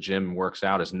goes to the gym and works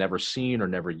out has never seen or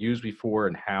never used before,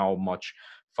 and how much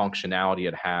functionality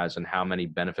it has and how many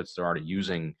benefits there are to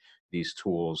using these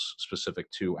tools specific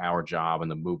to our job and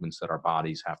the movements that our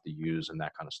bodies have to use and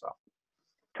that kind of stuff.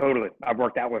 Totally. I've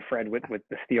worked out with Fred with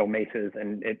the steel maces,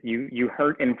 and you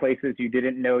hurt in places you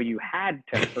didn't know you had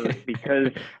to hurt because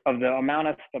of the amount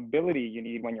of stability you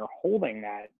need when you're holding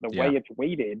that. The way Yeah. it's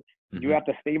weighted, you Mhm. have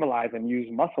to stabilize and use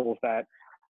muscles that,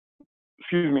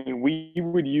 excuse me, we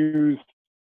would use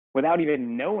without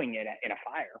even knowing it in a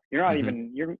fire. Mhm.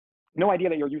 You're no idea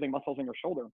that you're using muscles in your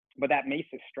shoulder, but that mace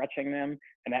is stretching them,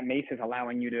 and that mace is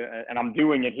allowing you to. And I'm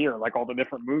doing it here, like all the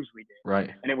different moves we did, Right.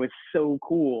 and it was so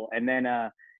cool. And then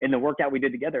in the workout we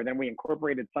did together, then we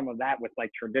incorporated some of that with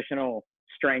like traditional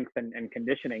strength and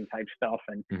conditioning type stuff.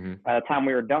 And Mhm. by the time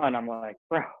we were done, I'm like,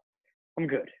 bro, I'm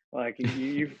good. Like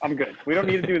I'm good. We don't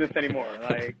need to do this anymore.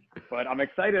 Like, but I'm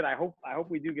excited. I hope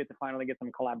we do get to finally get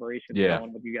some collaborations Yeah.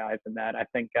 going with you guys, and that I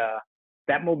think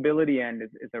that mobility end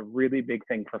is a really big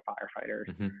thing for firefighters.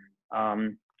 Mhm.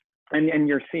 Um, and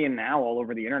you're seeing now all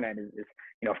over the internet is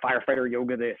firefighter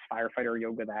yoga this, firefighter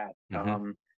yoga that.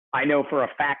 Mhm. I know for a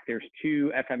fact there's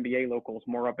 2 FMBA locals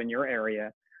more up in your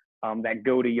area that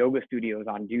go to yoga studios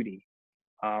on duty,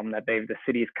 that the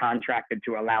city's contracted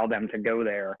to allow them to go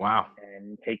there Wow.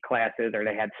 and take classes, or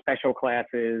they had special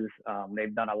classes.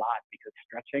 They've done a lot because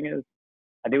stretching is,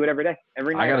 I do it every day.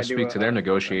 Every I night got to I do speak to their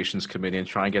negotiations committee and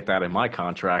try and get that in my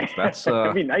contract. That's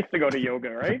it'd be nice to go to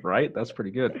yoga, right? right. That's pretty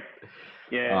good.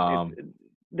 Yeah, Um,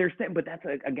 there's, but that's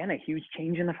again a huge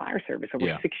change in the fire service over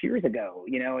yeah. 6 years ago,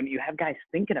 and you have guys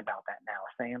thinking about that now,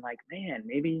 saying like, man,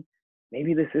 maybe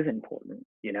this is important.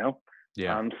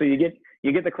 Yeah. So you get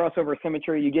the crossover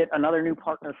symmetry. You get another new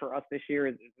partner for us this year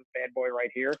is this bad boy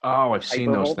right here, Oh, I've the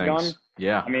seen those Hypervolt gun. things.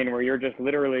 Yeah. I mean, where you're just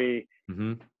literally,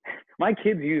 Mhm. my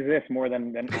kids use this more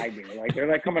than I do. Like they're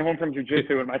like coming home from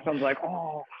jujitsu, and my son's like,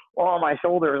 oh, my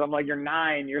shoulders. I'm like, you're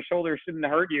 9, your shoulders shouldn't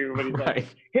hurt you. But he's like,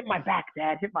 Right. hit my back,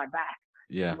 Dad, hit my back.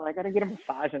 Yeah. I'm like, I didn't get a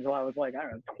massage until I was like, I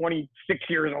don't know, 26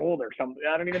 years old or something.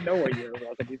 I don't even know what year it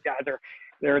was. Like these guys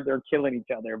they're killing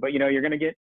each other. But you're gonna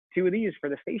get 2 of these for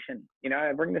the station.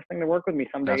 I bring this thing to work with me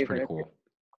some That's days, pretty and it's cool.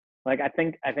 like I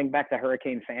think back to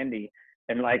Hurricane Sandy,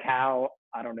 and like how,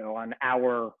 I don't know, on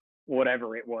hour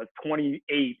whatever it was,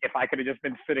 28, if I could have just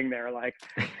been sitting there like,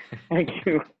 thank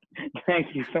you,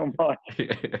 thank you so much.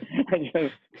 I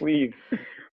just leave.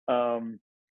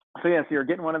 So yeah, so you're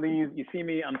getting one of these. You see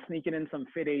me, I'm sneaking in some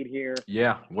Fit Aid here.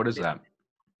 Yeah. What is that?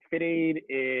 Fit Aid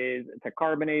it's a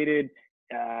carbonated,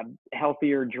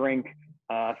 healthier drink.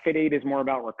 Fit Aid is more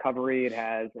about recovery. It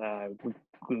has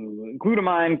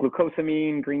glutamine,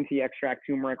 glucosamine, green tea extract,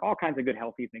 turmeric, all kinds of good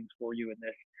healthy things for you in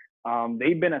this.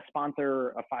 They've been a sponsor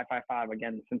of 555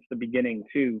 again since the beginning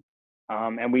too.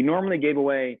 And we normally gave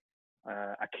away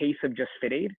a case of just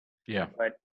Fit Aid, Yeah.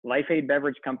 but Life Aid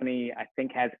Beverage Company, I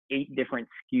think, has 8 different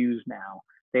SKUs now.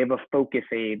 They have a focus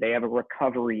aid, they have a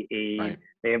recovery aid, Right.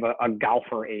 they have a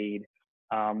golfer aid.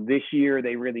 This year,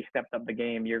 they really stepped up the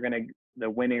game. The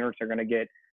winners are gonna get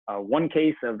 1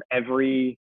 case of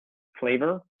every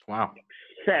flavor, Wow.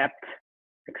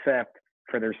 except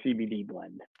for their CBD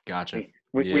blend. Gotcha.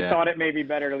 We Yeah. thought it may be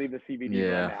better to leave the CBD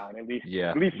blend Yeah. out, at least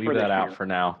Yeah. Leave for this that out year, for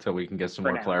now till we can get some for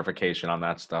more now. clarification on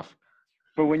that stuff.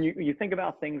 But when you think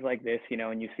about things like this,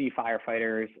 and you see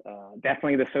firefighters,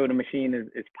 definitely the soda machine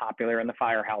is popular in the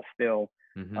firehouse still.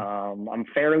 Mhm. I'm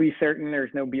fairly certain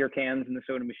there's no beer cans in the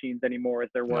soda machines anymore as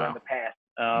there were in No. the past.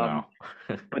 No.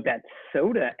 But that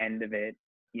soda end of it,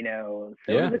 soda's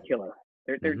Yeah. a killer.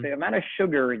 Mhm. The amount of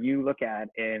sugar you look at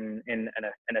in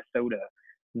a soda,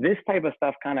 this type of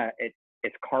stuff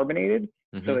it's carbonated,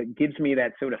 so Mhm. it gives me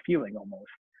that soda feeling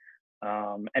almost.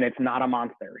 And it's not a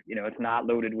monster, it's not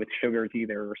loaded with sugars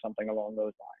either or something along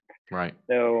those lines. Right.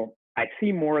 So I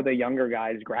see more of the younger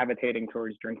guys gravitating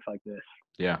towards drinks like this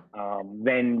Yeah.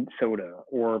 than soda,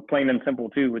 or plain and simple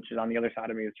too, which is on the other side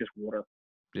of me, is just water.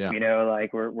 Yeah.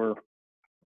 Like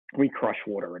we crush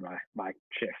water in my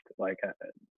shift. Like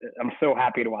I'm so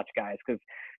happy to watch guys, because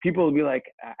people will be like,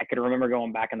 I could remember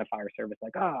going back in the fire service,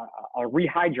 like, I'll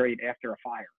rehydrate after a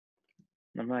fire.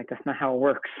 And I'm like, that's not how it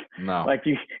works. No. Like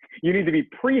you need to be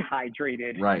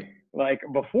pre-hydrated Right. like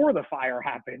before the fire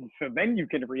happens, so then you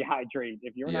can rehydrate.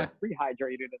 If you're Yeah. not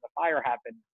pre-hydrated and the fire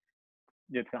happens,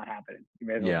 it's not happening. You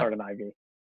may as well Yeah. start an IV.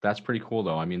 That's pretty cool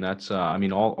though. I mean, I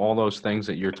mean, all those things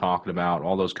that you're talking about,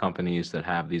 all those companies that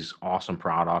have these awesome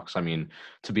products. I mean,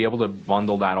 to be able to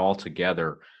bundle that all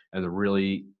together and to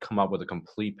really come up with a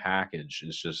complete package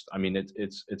is just, I mean,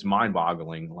 it's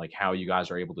mind-boggling, like how you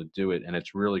guys are able to do it, and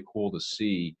it's really cool to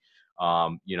see,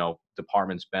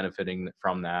 departments benefiting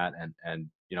from that, and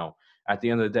at the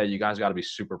end of the day, you guys got to be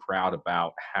super proud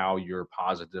about how you're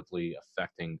positively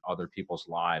affecting other people's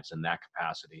lives in that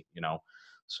capacity.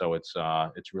 So it's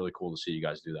really cool to see you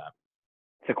guys do that.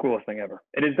 It's the coolest thing ever.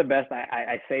 It is the best.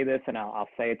 I say this and I'll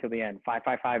say it to the end.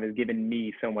 555 has given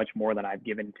me so much more than I've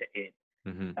given to it.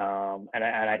 Hmm. And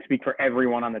I speak for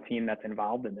everyone on the team that's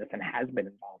involved in this and has been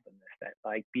involved in this, that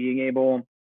like being able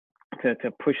to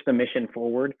push the mission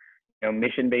forward,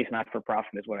 mission-based, not for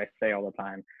profit is what I say all the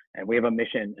time. And we have a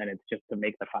mission, and it's just to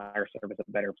make the fire service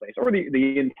a better place, or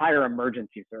the entire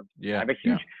emergency service. Yeah. I have a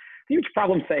huge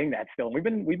problem saying that still. We've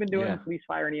been doing Yeah. police,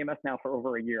 fire, and EMS now for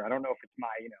over a year. I don't know if it's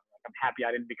like I'm happy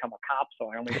I didn't become a cop,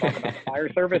 so I only talk about the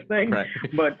fire service thing. Right.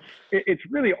 But it's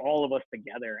really all of us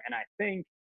together. And I think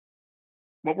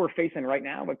what we're facing right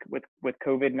now with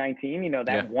COVID-19,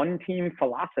 that Yeah. one team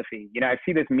philosophy. I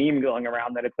see this meme going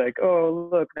around that it's like, oh,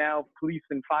 look, now police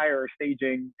and fire are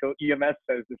staging till EMS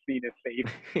says the scene is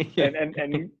safe. Yeah.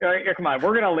 And all right, come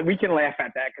on, we can laugh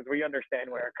at that because we understand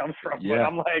where it comes from. Yeah. But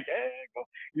I'm like, hey,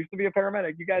 used to be a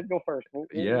paramedic. You guys go first. We'll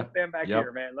Yeah. stand back Yep.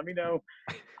 here, man. Let me know.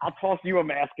 I'll toss you a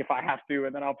mask if I have to,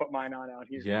 and then I'll put mine on out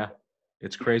here. Yeah.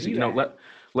 It's crazy. see that.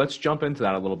 Let's jump into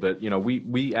that a little bit.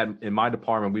 In my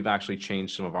department, we've actually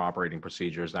changed some of our operating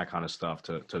procedures, that kind of stuff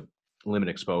to limit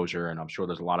exposure. And I'm sure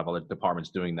there's a lot of other departments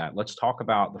doing that. Let's talk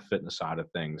about the fitness side of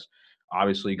things.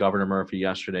 Obviously, Governor Murphy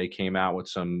yesterday came out with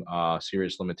some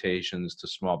serious limitations to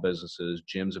small businesses.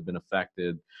 Gyms have been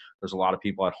affected. There's a lot of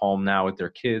people at home now with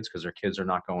their kids because their kids are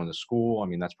not going to school. I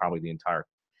mean, that's probably the entire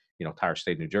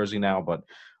state of New Jersey now, but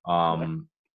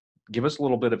give us a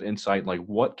little bit of insight, like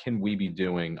what can we be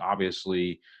doing?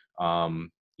 Obviously, our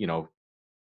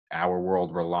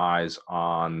world relies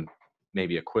on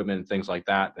maybe equipment and things like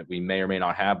that we may or may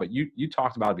not have, but you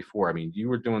talked about it before. I mean, you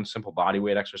were doing simple body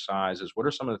weight exercises. What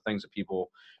are some of the things that people,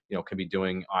 can be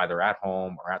doing either at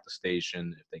home or at the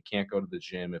station if they can't go to the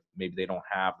gym, if maybe they don't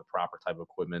have the proper type of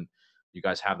equipment? You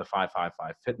guys have the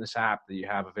 555 fitness app that you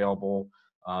have available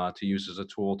to use as a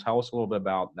tool. Tell us a little bit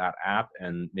about that app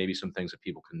and maybe some things that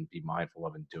people can be mindful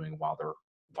of in doing while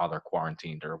they're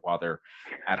quarantined or while they're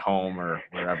at home or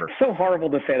wherever. It's so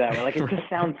horrible to say that. Like, it just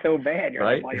sounds so bad. You're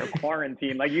Right? like, while you're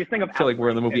quarantined. Like, you think of I feel like we're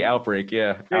in the movie Outbreak.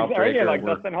 Yeah. Outbreak. Yeah, or like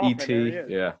we're Dustin Hoffman. E.T. There he is.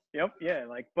 Yeah. Yep. Yeah.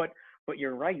 Like, but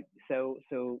you're right. So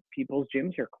people's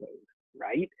gyms are closed,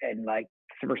 right? And like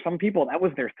for some people, that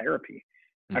was their therapy.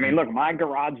 I mean, look, my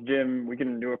garage gym, we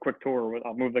can do a quick tour.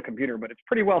 I'll move the computer, but it's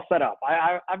pretty well set up.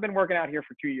 I've been working out here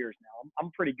for 2 years now.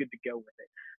 I'm pretty good to go with it.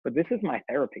 But this is my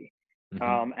therapy.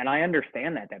 And I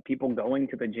understand that people going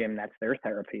to the gym, that's their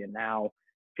therapy. And now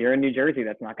if you're in New Jersey,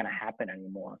 that's not going to happen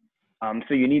anymore.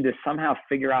 So you need to somehow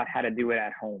figure out how to do it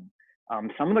at home.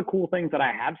 Some of the cool things that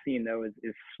I have seen, though,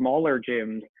 is smaller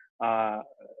gyms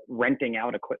renting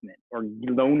out equipment or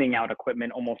loaning out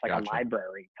equipment, almost like Gotcha. a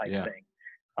library type thing.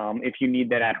 If you need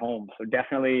that at home. So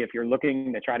definitely, if you're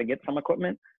looking to try to get some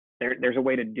equipment, there's a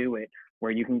way to do it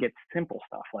where you can get simple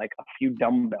stuff like a few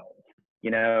dumbbells,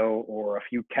 or a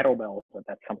few kettlebells, if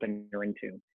that's something you're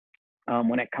into.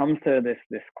 When it comes to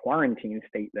this quarantine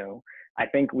state, though, I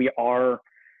think we are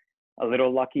a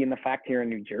little lucky in the fact here in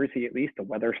New Jersey, at least, the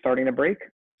weather's starting to break.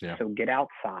 Yeah. So get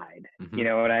outside. You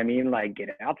know what I mean? Like, get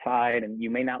outside, and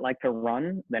you may not like to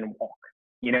run, then walk.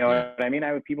 You know what I mean? I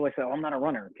have people that say, "Oh, I'm not a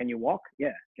runner. Can you walk?"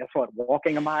 Yeah. Guess what?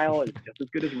 Walking a mile is just as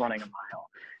good as running a mile.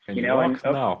 Can you walk?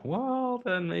 No. Well,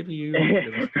 then maybe you.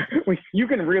 You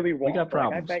can really walk. We got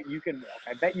problems. Like,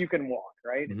 I bet you can walk.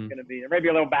 Right? It's gonna be. There may be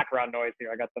a little background noise here.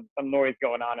 I got some noise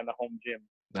going on in the home gym.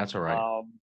 That's all right.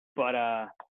 But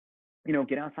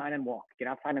get outside and walk. Get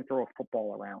outside and throw a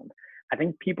football around. I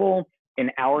think people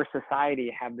in our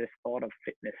society have this thought of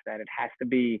fitness that it has to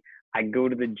be, I go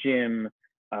to the gym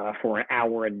for an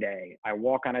hour a day. I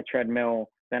walk on a treadmill,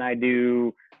 then I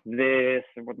do this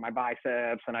with my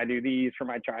biceps, and I do these for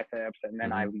my triceps, and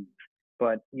then I leave.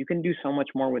 But you can do so much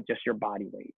more with just your body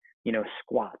weight.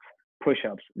 Squats,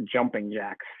 push-ups, jumping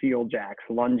jacks, seal jacks,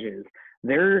 lunges.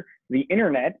 The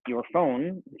internet, your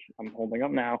phone, which I'm holding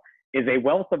up now, is a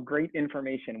wealth of great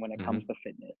information when it comes to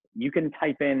fitness. You can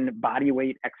type in body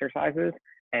weight exercises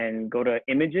and go to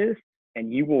images,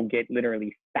 and you will get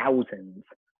literally thousands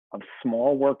of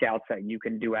small workouts that you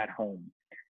can do at home.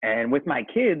 And with my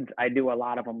kids, I do a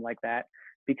lot of them like that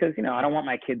because, you know, I don't want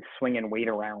my kids swinging weight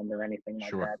around or anything like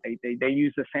Sure. that. They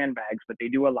use the sandbags, but they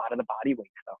do a lot of the body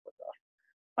weight stuff with us.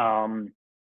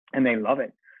 And they love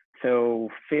it. So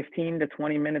 15 to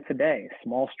 20 minutes a day,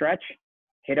 small stretch,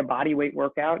 hit a body weight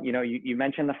workout. You know, you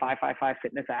mentioned the 555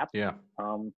 Fitness app. Yeah.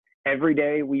 Every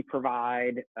day we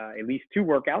provide at least 2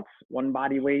 workouts, 1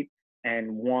 body weight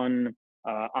and 1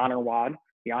 honor WOD.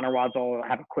 The honor WODs all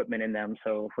have equipment in them.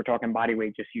 So if we're talking body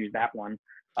weight, just use that one.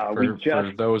 For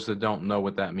those that don't know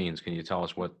what that means, can you tell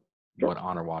us what Sure.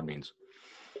 honor WOD means?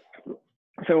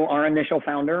 So our initial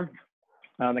founder,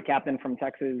 the captain from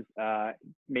Texas,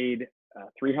 made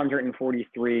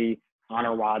 343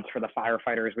 honor WODs for the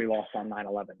firefighters we lost on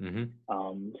 9/11.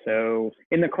 Mm-hmm. So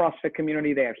in the CrossFit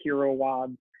community, they have hero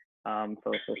WODs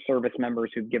for service members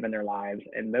who've given their lives.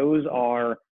 And those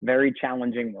are very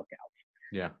challenging workouts.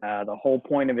 Yeah. The whole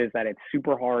point of it is that it's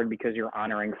super hard because you're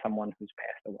honoring someone who's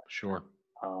passed away. Sure.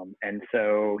 And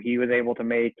so he was able to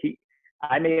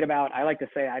I made about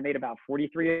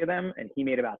 43 of them, and he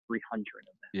made about 300 of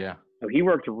them. Yeah. So he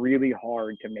worked really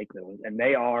hard to make those, and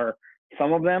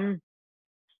some of them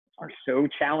are so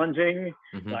challenging.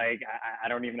 Mm-hmm. Like I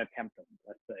don't even attempt them,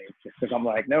 let's say, just because I'm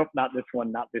like, nope, not this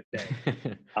one, not this day.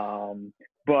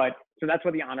 But so that's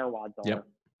what the honor WODs are.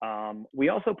 Yep. We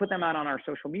also put them out on our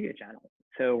social media channels.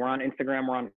 So we're on Instagram,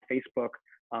 we're on Facebook.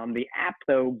 The app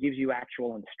though gives you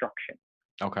actual instruction.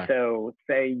 Okay. So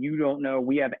say you don't know,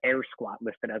 we have air squat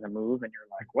listed as a move and you're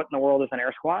like, what in the world is an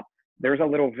air squat? There's a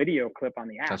little video clip on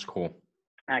the app. That's cool.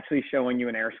 Actually showing you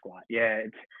an air squat. Yeah.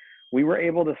 We were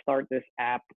able to start this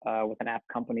app with an app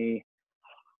company,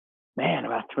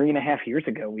 about 3.5 years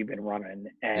ago we've been running.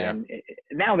 And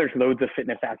now there's loads of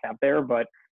fitness apps out there, but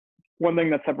one thing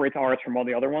that separates ours from all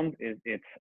the other ones is it's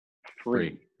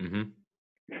free. Mm-hmm.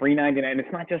 Free 99. And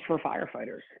it's not just for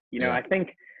firefighters. You know, I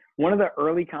think one of the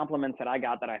early compliments that I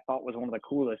got that I thought was one of the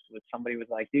coolest was somebody was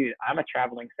like, dude, I'm a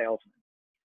traveling salesman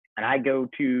and I go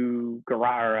to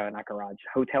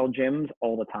hotel gyms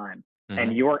all the time. Mm-hmm.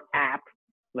 And your app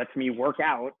lets me work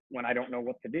out when I don't know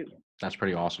what to do. That's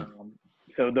pretty awesome.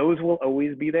 So those will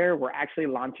always be there. We're actually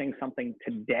launching something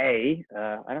today.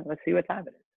 Let's see what time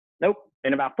it is. Nope.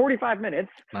 In about 45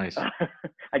 minutes. Nice.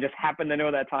 I just happen to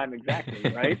know that time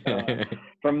exactly, right?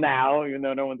 From now, even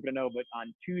though no one's going to know, but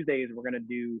on Tuesdays, we're going to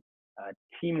do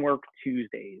Teamwork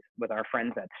Tuesdays with our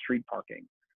friends at Street Parking.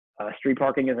 Street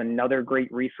Parking is another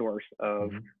great resource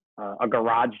of a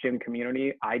garage gym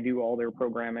community. I do all their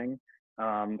programming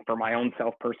for my own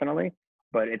self personally,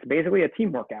 but it's basically a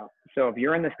team workout. So if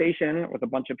you're in the station with a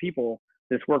bunch of people,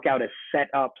 this workout is set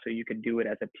up so you could do it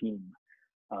as a team.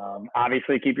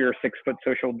 Obviously, keep your 6-foot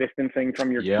social distancing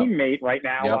from your teammate right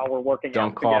now while we're working out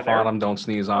together. Don't cough on them. Don't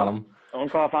sneeze on them.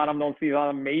 Don't cough on them. Don't sneeze on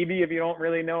them. Maybe if you don't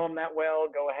really know them that well,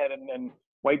 go ahead and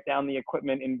wipe down the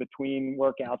equipment in between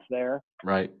workouts there.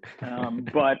 Right.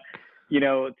 But, you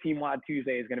know, Team WOD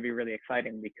Tuesday is going to be really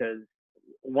exciting because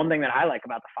one thing that I like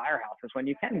about the Firehouse is when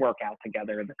you can work out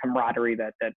together, the camaraderie,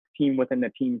 that team within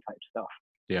the team type stuff.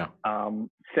 Yeah.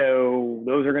 So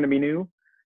those are going to be new.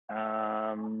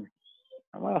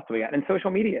 What else do we got? And social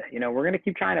media, you know, we're going to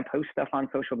keep trying to post stuff on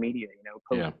social media, you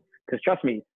know, because trust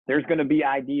me, there's going to be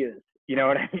ideas, you know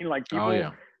what I mean? Like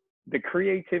people, the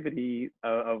creativity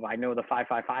of, I know the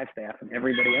 555 staff and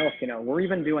everybody else, you know, we're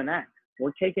even doing that.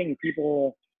 We're taking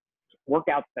people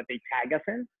workouts that they tag us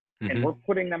in and we're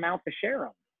putting them out to share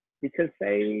them because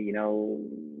you know,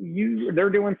 they're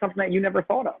doing something that you never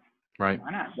thought of. Right.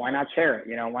 Why not share it?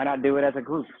 You know, why not do it as a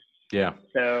group? Yeah.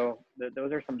 So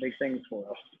those are some big things for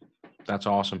us. That's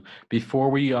awesome. Before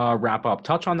we wrap up,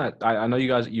 touch on that. I know you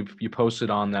guys, you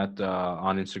posted on that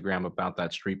on Instagram about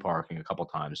that street parking a couple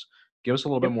of times. Give us a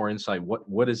little bit more insight.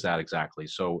 What is that exactly?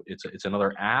 So it's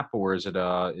another app, or is it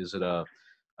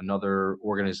another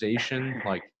organization?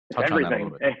 Like touch on that a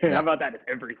little bit. How about that? It's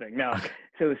everything. No.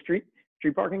 So Street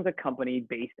Parking is a company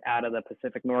based out of the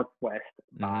Pacific Northwest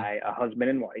by a husband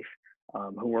and wife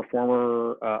who were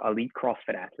former elite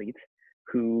CrossFit athletes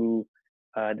who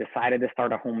decided to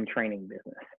start a home training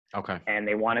business. Okay. And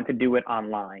they wanted to do it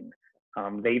online.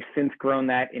 They've since grown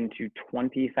that into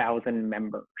 20,000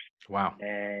 members. Wow.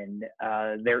 And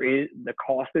the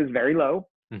cost is very low.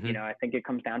 You know, I think it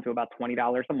comes down to about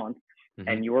 $20 a month.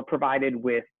 And you're provided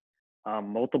with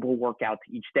multiple workouts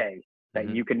each day that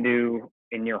you can do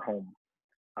in your home.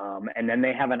 And then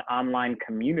they have an online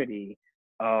community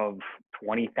of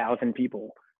 20,000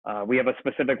 people. We have a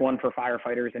specific one for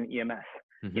firefighters and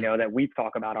EMS, you know, that we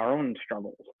talk about our own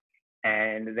struggles.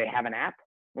 And they have an app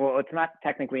well, it's not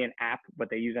technically an app, but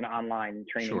they use an online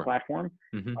training Sure. platform.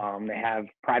 Mm-hmm. They have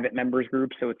private members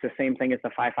groups, so it's the same thing as the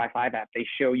 555 app. They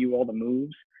show you all the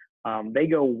moves. They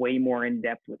go way more in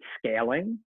depth with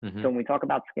scaling. Mm-hmm. So when we talk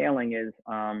about scaling is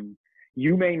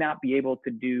you may not be able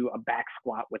to do a back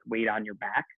squat with weight on your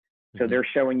back. So Mm-hmm. they're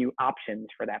showing you options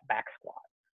for that back squat.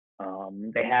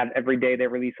 They have every day they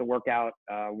release a workout,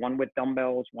 one with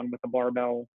dumbbells, one with a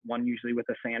barbell, one usually with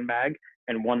a sandbag,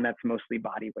 and one that's mostly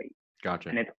body weight. Gotcha.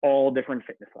 And it's all different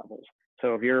fitness levels.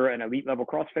 So if you're an elite level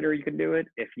CrossFitter, you can do it.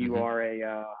 If you Mm-hmm. are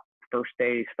a first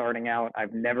day starting out,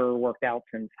 I've never worked out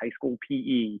since high school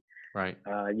PE, Right.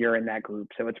 you're in that group.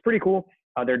 So it's pretty cool.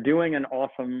 They're doing an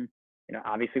awesome,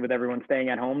 obviously with everyone staying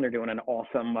at home, they're doing an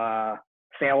awesome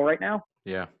sale right now.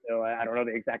 Yeah. So I don't know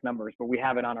the exact numbers, but we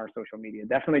have it on our social media.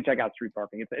 Definitely check out Street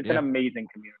Parking. It's an Yeah. amazing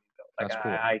community. Like That's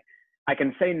cool. I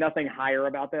can say nothing higher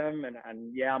about them,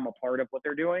 and yeah, I'm a part of what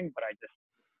they're doing, but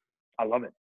I love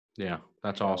it. Yeah,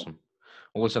 that's So awesome.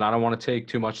 Well, listen, I don't want to take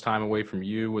too much time away from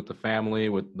you with the family,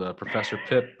 with the Professor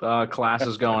Pip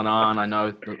classes going on. I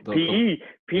know PE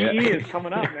yeah. is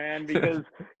coming up, man, because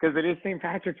it is St.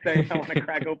 Patrick's Day. I want to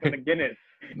crack open the Guinness.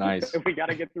 Nice. We got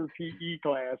to get through PE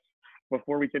class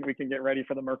before we can get ready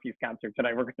for the Murphys concert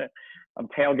tonight. I'm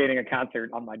tailgating a concert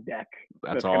on my deck.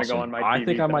 That's gonna awesome. go on my I TV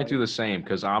think I might tonight. do the same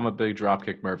because I'm a big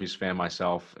Dropkick Murphys fan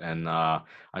myself, and I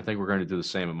think we're going to do the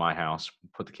same at my house.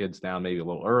 Put the kids down maybe a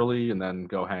little early, and then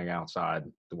go hang outside.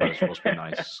 The weather's supposed to be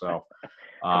nice, so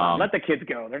Come on, let the kids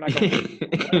go. They're not going.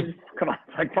 Come on,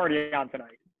 it's like party on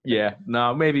tonight. Yeah,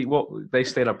 no, maybe. Well, they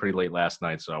stayed up pretty late last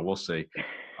night, so we'll see.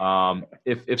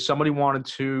 If somebody wanted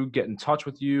to get in touch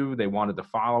with you, they wanted to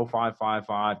follow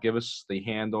 555, give us the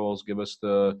handles, give us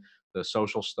the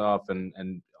social stuff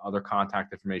and other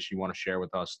contact information you want to share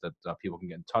with us that people can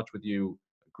get in touch with you,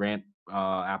 grant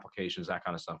applications, that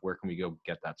kind of stuff. Where can we go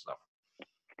get that stuff?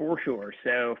 For sure.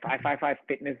 So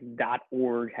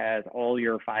 555fitness.org has all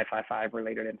your 555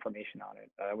 related information on it.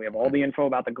 We have all the info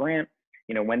about the grant,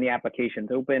 when the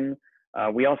application's open.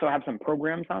 We also have some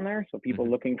programs on there. So people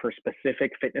looking for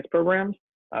specific fitness programs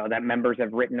that members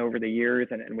have written over the years,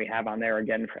 and we have on there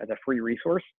again as a free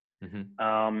resource.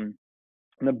 The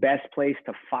best place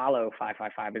to follow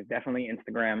 555 is definitely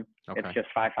Instagram. Okay. It's just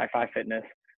 555 Fitness.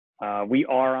 We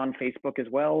are on Facebook as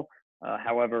well.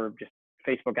 However, just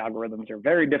Facebook algorithms are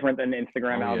very different than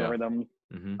Instagram algorithms.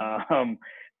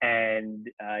 And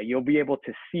you'll be able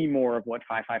to see more of what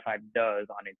 555 does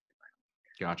on Instagram.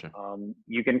 Gotcha.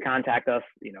 You can contact us,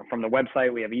 from the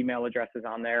website. We have email addresses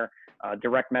on there,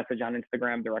 direct message on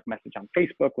Instagram, direct message on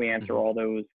Facebook. We answer all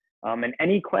those. And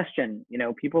any question,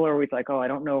 people are always like, oh, I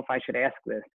don't know if I should ask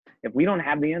this. If we don't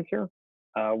have the answer,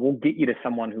 we'll get you to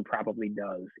someone who probably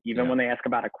does, even when they ask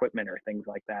about equipment or things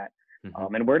like that,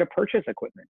 and where to purchase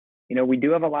equipment. We do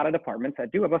have a lot of departments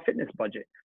that do have a fitness budget,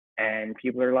 and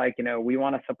people are like, we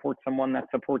want to support someone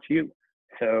that supports you.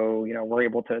 So, we're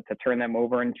able to turn them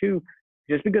over. And two,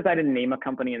 just because I didn't name a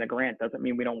company in the grant doesn't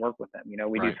mean we don't work with them.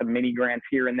 We do some mini grants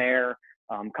here and there.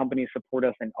 Companies support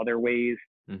us in other ways.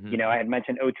 I had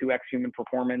mentioned O2X Human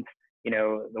Performance.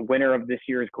 The winner of this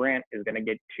year's grant is going to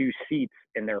get 2 seats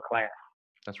in their class.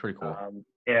 That's pretty cool.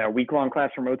 A week-long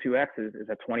class from O2X is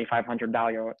a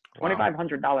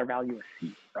 $2,500 value a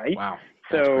seat, right? Wow,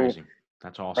 that's crazy.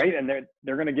 That's awesome. Right, and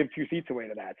they're going to give 2 seats away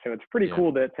to that. So it's pretty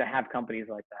cool to have companies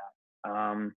like that.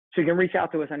 So you can reach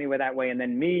out to us anyway that way. And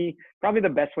then me, probably the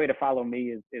best way to follow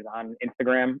me is on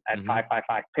Instagram at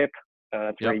 555pip.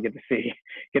 That's where you get to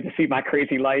see my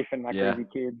crazy life and my crazy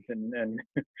kids and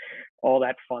all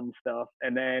that fun stuff.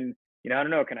 And then, I don't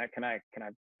know, can I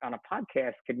on a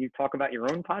podcast, can you talk about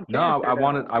your own podcast? No, I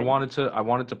wanted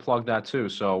to plug that too.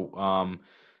 So,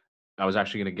 I was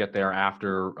actually going to get there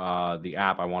after the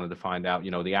app. I wanted to find out,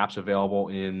 the app's available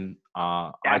in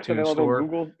iTunes Store,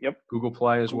 Google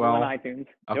Play as well. And iTunes.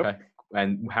 Okay.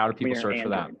 And how do people search for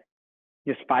that?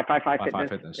 Just 555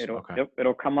 Fitness.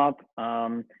 It'll come up.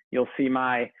 You'll see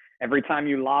every time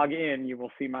you log in, you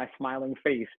will see my smiling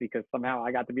face because somehow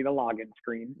I got to be the login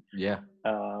screen. Yeah.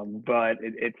 But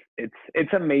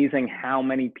it's amazing how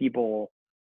many people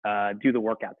do the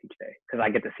workouts each day because I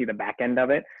get to see the back end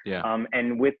of it. Yeah.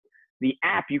 And with the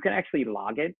app, you can actually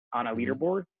log it on a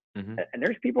leaderboard, and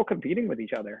there's people competing with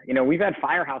each other. We've had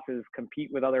firehouses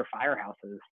compete with other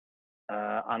firehouses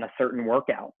on a certain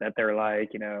workout that they're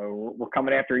like, we're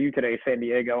coming after you today, San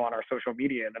Diego, on our social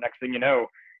media. And the next thing you know,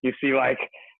 you see like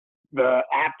the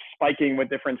app spiking with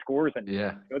different scores. And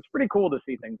so it's pretty cool to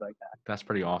see things like that. That's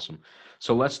pretty awesome.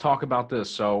 So let's talk about this.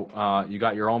 So you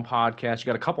got your own podcast. You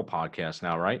got a couple podcasts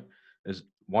now, right? Is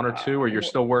one or two, or you're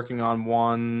still working on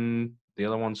one The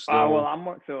other one's Well,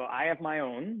 still. so I have my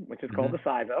own, which is called Hmm. the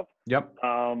Size Up. Yep.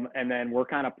 And then we're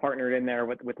kind of partnered in there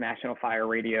with National Fire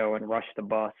Radio and Rush the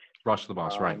Bus. Rush the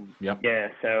Bus, right? Yep. Yeah,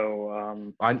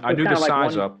 so I so it's knew kind the of like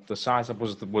Size one. Up. The Size Up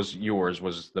was yours,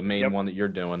 was the main Yep. one that you're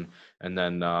doing, and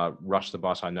then Rush the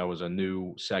Bus I know is a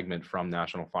new segment from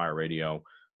National Fire Radio,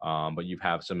 but you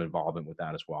have some involvement with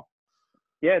that as well.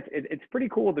 Yeah, it's pretty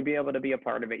cool to be able to be a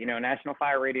part of it. You know, National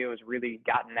Fire Radio has really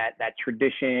gotten that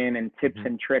tradition and tips Hmm.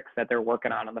 and tricks that they're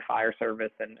working on the fire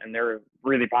service, and they're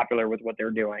really popular with what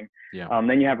they're doing. Yeah.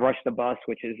 Then you have Rush the Bus,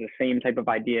 which is the same type of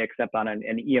idea except on an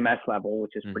EMS level,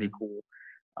 which is pretty Hmm. cool.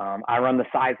 I run the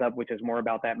Size Up, which is more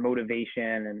about that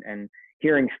motivation and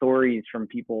hearing stories from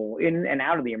people in and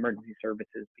out of the emergency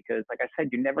services, because like I said,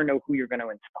 you never know who you're going to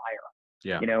inspire,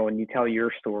 Yeah. you know, when you tell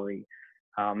your story.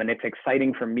 And it's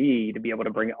exciting for me to be able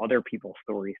to bring other people's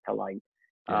stories to light.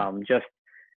 Yeah. Just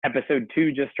episode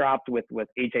 2 just dropped with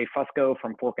AJ Fusco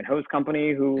from Fork and Hose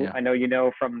Company, who Yeah. I know you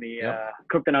know from the Yep.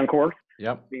 Cooked and Uncorked,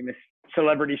 Yep. famous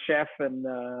celebrity chef, and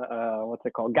what's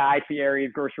it called, Guy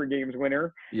Fieri's Grocery Games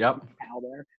winner. Yep. Pal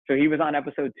there. So he was on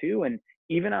episode 2, and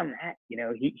even on that, you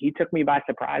know, he took me by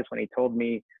surprise when he told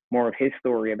me more of his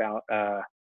story about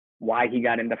why he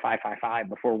got into 555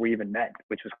 before we even met,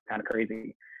 which was kind of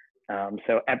crazy.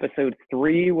 So episode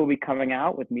 3 will be coming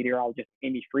out with meteorologist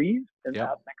Amy Freeze in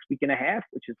Yep. next week and a half,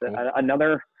 which is Cool.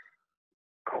 another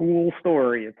cool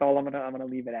story. It's all I'm gonna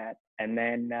leave it at. And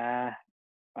then I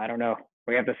don't know.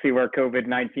 We have to see where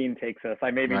COVID-19 takes us.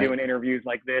 I may be Right. doing interviews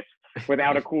like this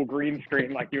without a cool green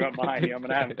screen like you have behind me. I'm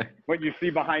gonna have what you see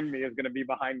behind me is gonna be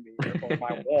behind me on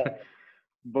my wall.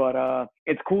 But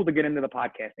it's cool to get into the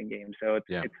podcasting game. So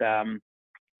Yeah. it's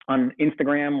on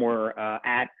Instagram we're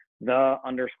at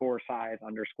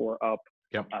 _size_up.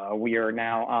 Yep. We are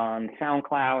now on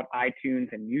SoundCloud,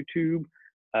 iTunes, and YouTube.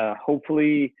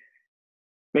 Hopefully,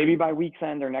 maybe by week's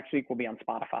end or next week, we'll be on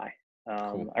Spotify.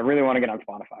 Cool. I really want to get on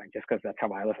Spotify just because that's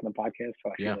how I listen to podcasts.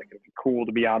 So I feel Yeah. like it'd be cool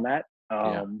to be on that.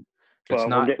 Yeah. But It's we're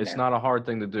not getting it's there. not a hard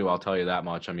thing to do, I'll tell you that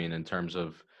much. I mean, in terms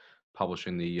of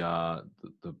publishing the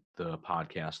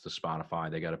podcast to Spotify,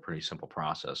 they got a pretty simple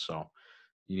process. So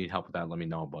you need help with that, let me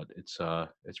know. But it's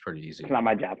pretty easy. It's not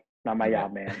my job. Not my Yeah.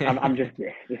 job, man. I'm just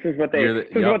this is what they You're this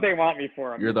the- is yep. what they want me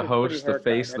for. You're the just pretty host, the haircut.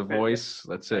 face, the That's it. voice.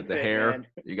 That's it. That's The it, hair. man.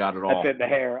 You got it all. That's it. The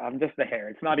hair. I'm just the hair.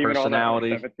 It's not even all that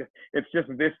Personality. other stuff. It's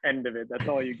just this end of it. That's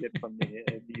all you get from me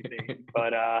these days.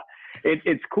 But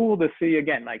it's cool to see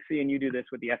again, like seeing you do this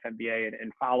with the FMBA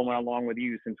and following along with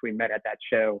you since we met at that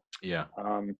show. Yeah.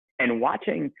 And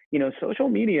watching, you know, social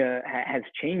media has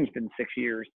changed in 6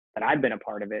 years that I've been a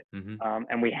part of it. Hmm.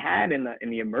 And we had in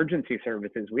the emergency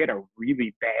services, we had a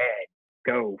really bad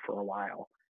go for a while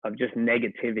of just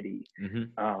negativity.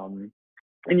 Hmm.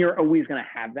 And you're always going to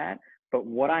have that. But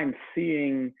what I'm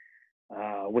seeing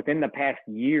within the past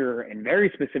year, and very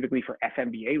specifically for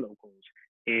FMBA locals,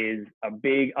 is a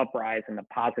big uprise in the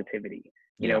positivity.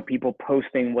 You know, people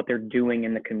posting what they're doing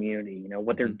in the community, you know,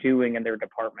 what they're doing in their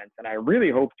departments. And I really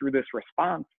hope through this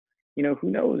response, you know, who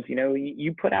knows, you know,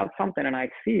 you put out something and I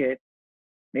see it,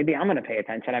 maybe I'm going to pay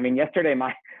attention. I mean, yesterday,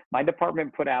 my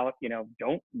department put out, you know,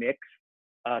 don't mix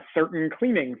certain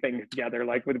cleaning things together,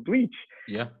 like with bleach.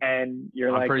 Yeah. And you're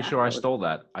I'm like, pretty sure I stole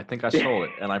that. I think I stole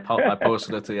it, and I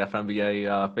posted it to the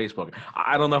FMBA Facebook.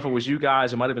 I don't know if it was you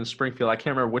guys. It might have been Springfield. I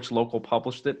can't remember which local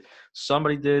published it.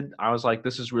 Somebody did. I was like,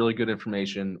 this is really good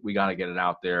information. We got to get it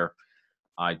out there.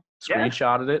 I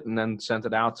screenshotted it and then sent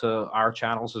it out to our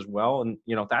channels as well. And,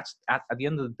 you know, that's at the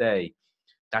end of the day,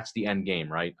 that's the end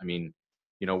game, right? I mean,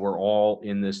 you know, we're all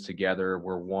in this together.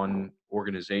 We're one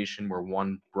organization. We're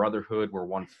one brotherhood. We're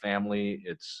one family.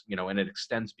 It's, you know, and it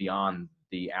extends beyond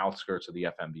the outskirts of the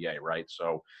FMBA, right?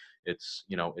 So it's,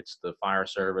 you know, it's the fire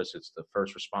service, it's the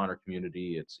first responder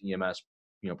community, it's EMS,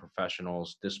 you know,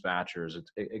 professionals, dispatchers.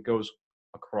 It goes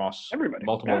across everybody,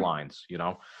 multiple lines, you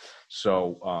know.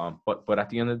 So, but at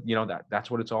the end of, you know, that's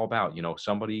what it's all about. You know,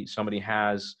 somebody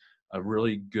has a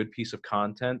really good piece of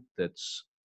content that's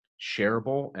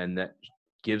shareable and that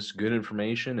gives good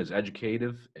information, is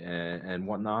educative and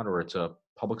whatnot, or it's a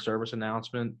public service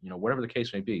announcement, you know, whatever the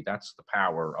case may be. That's the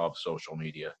power of social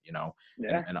media, you know.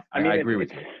 Yeah. And I mean, I agree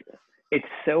with you. It's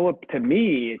so, to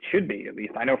me, it should be, at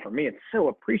least I know for me, it's so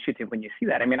appreciative when you see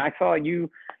that. I mean, I saw you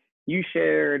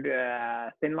shared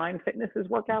Thin Line Fitness's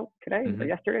workout today or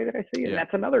yesterday that I see, and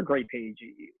that's another great page.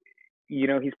 You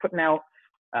know, he's putting out,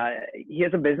 he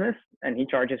has a business and he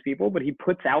charges people, but he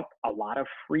puts out a lot of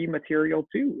free material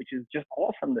too, which is just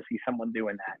awesome to see someone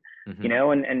doing that, you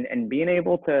know, and being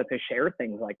able to share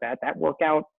things like that. That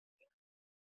workout,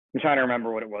 I'm trying to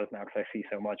remember what it was now because I see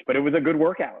so much, but it was a good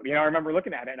workout. You know, I remember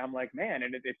looking at it and I'm like, man,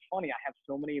 and it's funny. I have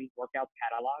so many workouts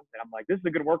catalogs and I'm like, this is a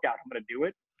good workout. I'm going to do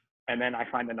it. And then I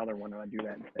find another one and I do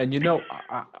that instead. And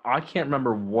I can't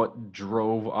remember what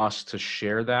drove us to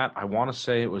share that. I want to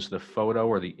say it was the photo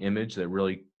or the image that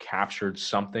really captured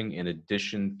something in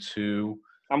addition to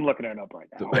I'm looking it up right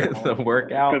now. the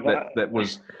workout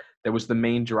that was the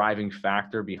main driving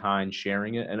factor behind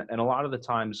sharing it. And a lot of the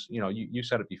times, you know, you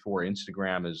said it before,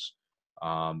 Instagram is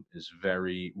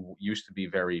used to be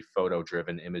very photo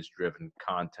driven, image driven,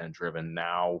 content driven.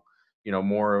 Now, you know,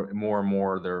 more and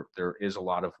more there is a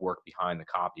lot of work behind the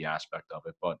copy aspect of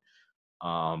it. But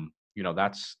you know,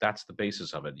 that's the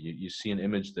basis of it. You see an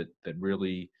image that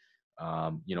really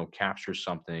you know, captures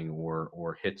something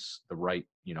or hits the right,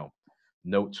 you know,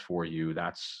 notes for you.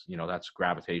 That's, you know, that's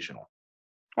gravitational.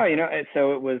 Oh, you know,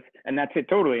 so it was, and that's it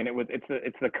totally. And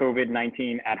it's the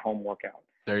COVID-19 at home workout.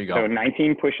 There you go. So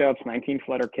 19 push-ups, 19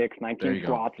 flutter kicks, 19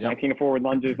 squats, Yep. 19 forward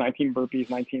lunges, 19 burpees,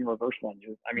 19 reverse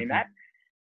lunges. I mean,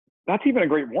 that's even a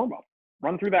great warm-up.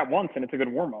 Run through that once and it's a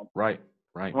good warm-up. Right.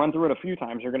 Run through it a few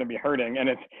times, you're going to be hurting. And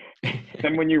it's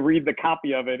then when you read the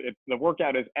copy of it, the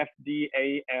workout is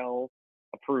FDAL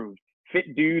approved.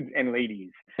 Fit dudes and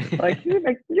ladies. Like you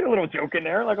get a little joke in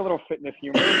there, like a little fitness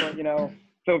humor, but you know.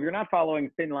 So if you're not following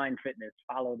Thin Line Fitness,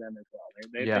 follow them as well.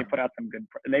 They put out some good.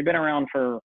 They've been around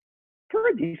for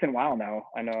a decent while now.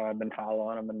 I know I've been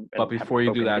following them. But before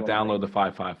you do that, download the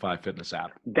 555 Fitness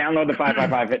app. Download the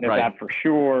 555 Fitness Right. app for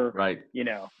sure. Right. You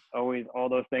know, always all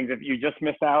those things. If you just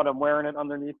missed out, I'm wearing it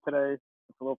underneath today.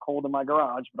 It's a little cold in my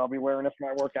garage, but I'll be wearing it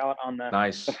for my workout on the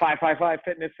 555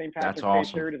 Fitness St. Patrick's Day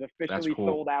shirt is officially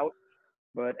sold out.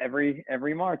 But every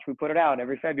March we put it out,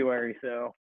 every February.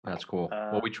 So that's cool.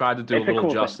 Well, we tried to do a little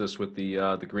justice with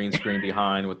the green screen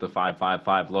behind with the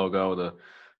 555 logo,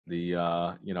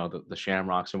 you know, the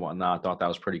shamrocks and whatnot. Thought that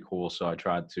was pretty cool, so I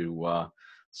tried to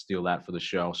steal that for the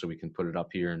show so we can put it up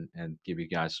here and give you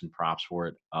guys some props for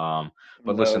it.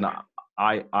 But listen,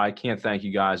 I can't thank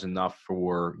you guys enough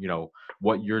for, you know,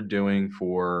 what you're doing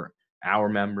for our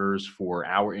members, for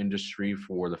our industry,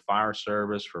 for the fire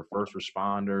service, for first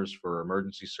responders, for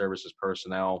emergency services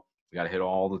personnel. We got to hit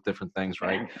all the different things,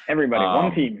 right? Everybody,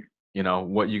 one team. You know,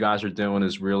 what you guys are doing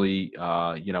is really,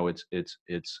 you know, it's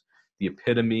the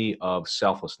epitome of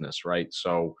selflessness, right?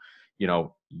 So, you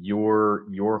know,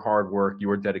 your hard work,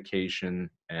 your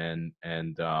dedication, and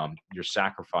your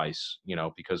sacrifice, you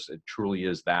know, because it truly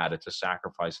is that. It's a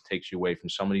sacrifice. It takes you away from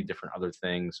so many different other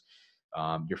things.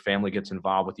 Your family gets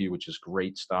involved with you, which is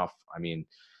great stuff. I mean,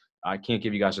 I can't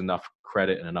give you guys enough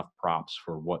credit and enough props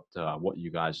for what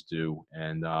you guys do.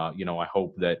 And, you know, I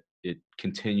hope that it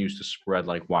continues to spread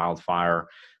like wildfire.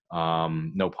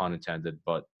 No pun intended,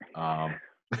 but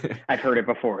I've heard it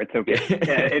before. It's okay.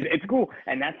 Yeah, it's cool.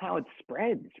 And that's how it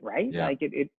spreads, right? Yeah. Like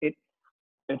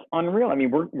it's unreal. I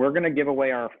mean, we're going to give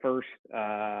away our first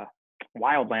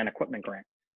wildland equipment grant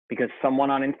because someone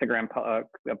on Instagram,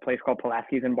 a place called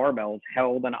Pulaski's and Barbells,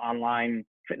 held an online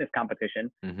fitness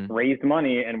competition, raised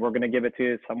money, and we're going to give it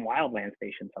to some wildland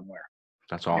station somewhere.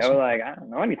 That's awesome. You know, like, I don't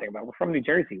know anything about it. We're from New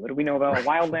Jersey. What do we know about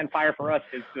wildland fire? For us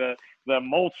is the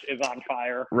mulch is on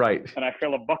fire. Right. And I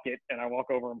fill a bucket and I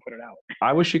walk over and put it out.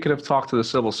 I wish you could have talked to the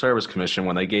Civil Service Commission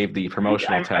when they gave the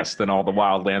promotional test and all the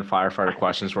wildland firefighter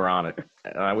questions were on it.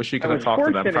 I wish you could have talked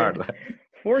to them prior to that.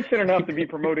 Fortunate enough to be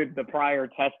promoted the prior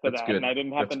test to That's that, good. and I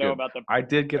didn't have to know about the. I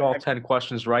did get all 10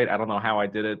 questions right. I don't know how I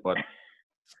did it, but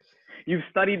you've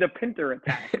studied the Pinter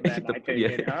attack, then, I take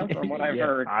it, huh? From what I've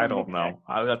heard. I don't know.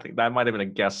 I think that might have been a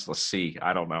guess, a C.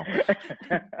 I don't know.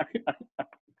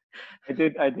 I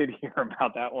did hear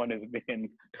about that one as being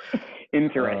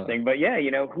interesting, but yeah, you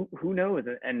know, who knows?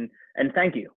 And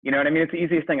thank you. You know what I mean? It's the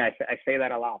easiest thing. I say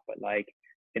that a lot, but like,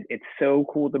 it's so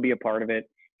cool to be a part of it.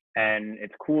 And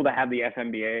it's cool to have the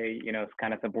FMBA, you know,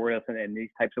 kind of support us in these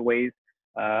types of ways.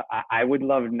 I would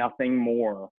love nothing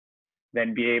more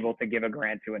than be able to give a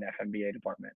grant to an FMBA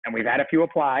department. And we've had a few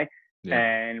apply,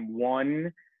 and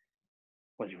one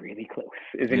was really close,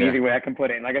 is an easy way I can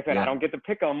put it. And like I said, I don't get to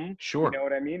pick them. Sure. You know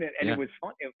what I mean? And it was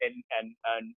fun. And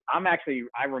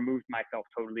I removed myself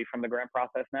totally from the grant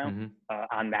process now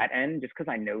on that end, just because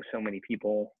I know so many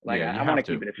people. Like I want to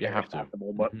keep it as fair as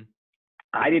possible, but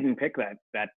I didn't pick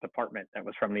that department that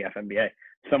was from the FMBA.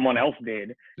 Someone else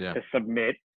did to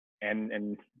submit,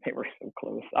 and they were so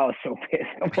close. I was so pissed.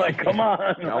 I'm like, come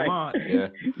on.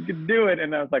 You could do it.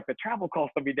 And I was like, the travel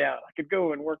costs will be down. I could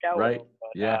go and work out. Right. With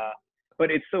them.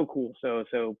 But it's so cool.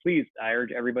 So please, I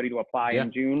urge everybody to apply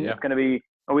in June. It's going to be,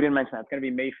 we didn't mention that. It's going to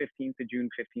be May 15th to June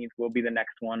 15th will be the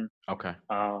next one. Okay.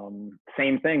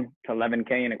 Same thing, to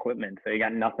 11K in equipment. So you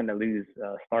got nothing to lose.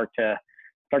 Start to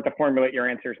start to formulate your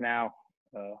answers now.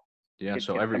 Yeah, Get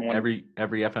so someone. every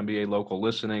FMBA local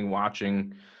listening,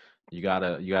 watching, you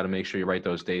gotta make sure you write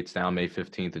those dates down. May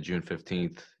 15th to June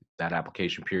 15th. That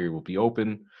application period will be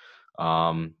open.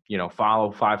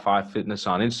 Follow 5 Fitness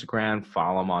on Instagram.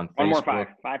 Follow them on One more Facebook.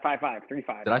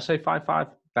 35. Did I say 5?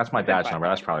 That's my You said badge 5 number.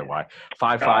 5. That's probably Yeah. why. Oh,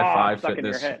 5 stuck in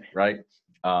your Fitness, head. right?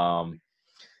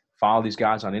 Follow these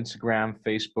guys on Instagram,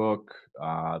 Facebook.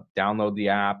 Download the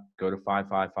app. Go to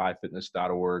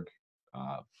 555fitness.org.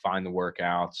 Find the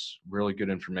workouts. Really good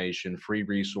information, free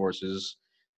resources,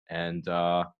 and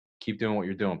keep doing what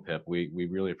you're doing, Pip. We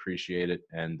really appreciate it,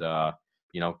 and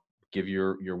give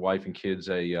your wife and kids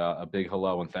a big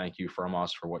hello and thank you from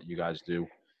us for what you guys do.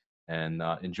 And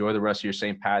enjoy the rest of your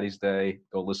St. Patty's Day.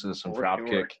 Go listen to some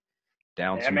Dropkick,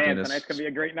 down Yeah, some man, Guinness. Tonight's gonna be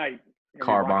a great night.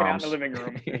 Car rocking out bombs. in the living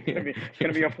room. It's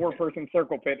gonna be a 4-person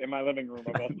circle pit in my living room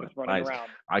of us just running Nice. around.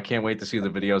 I can't wait to see the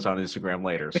videos on Instagram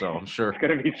later. So I'm sure It's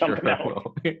gonna be something I else.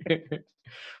 will.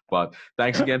 But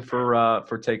thanks again for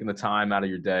taking the time out of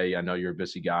your day. I know you're a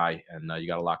busy guy and you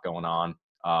got a lot going on.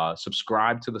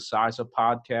 Subscribe to the Size Up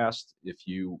podcast if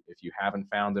you haven't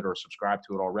found it or subscribed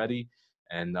to it already,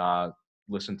 and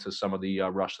listen to some of the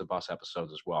Rush the Bus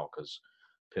episodes as well, because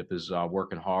Pip is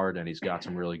working hard and he's got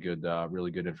some really good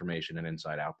information and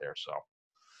insight out there. So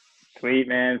Sweet,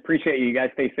 man. Appreciate you. You guys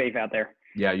stay safe out there.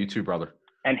 Yeah, you too, brother.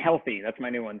 And healthy. That's my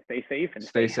new one. Stay safe and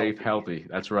Stay safe, healthy.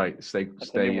 That's right. Stay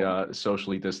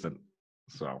socially distant.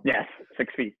 So yes,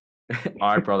 6 feet.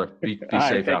 All right, brother. Be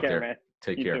safe out there. Man.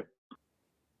 Take You care. too.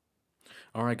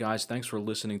 All right, guys. Thanks for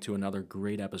listening to another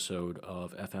great episode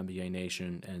of FMBA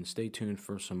Nation, and stay tuned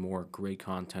for some more great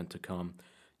content to come.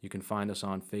 You can find us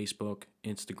on Facebook,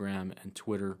 Instagram, and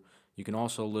Twitter. You can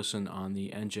also listen on the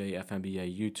NJ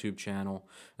FMBA YouTube channel,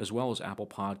 as well as Apple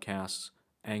Podcasts,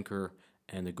 Anchor,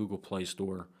 and the Google Play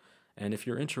Store. And if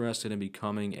you're interested in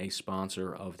becoming a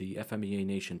sponsor of the FMBA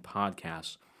Nation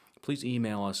podcast, please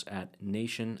email us at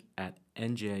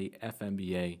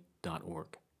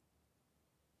nation@njfmba.org.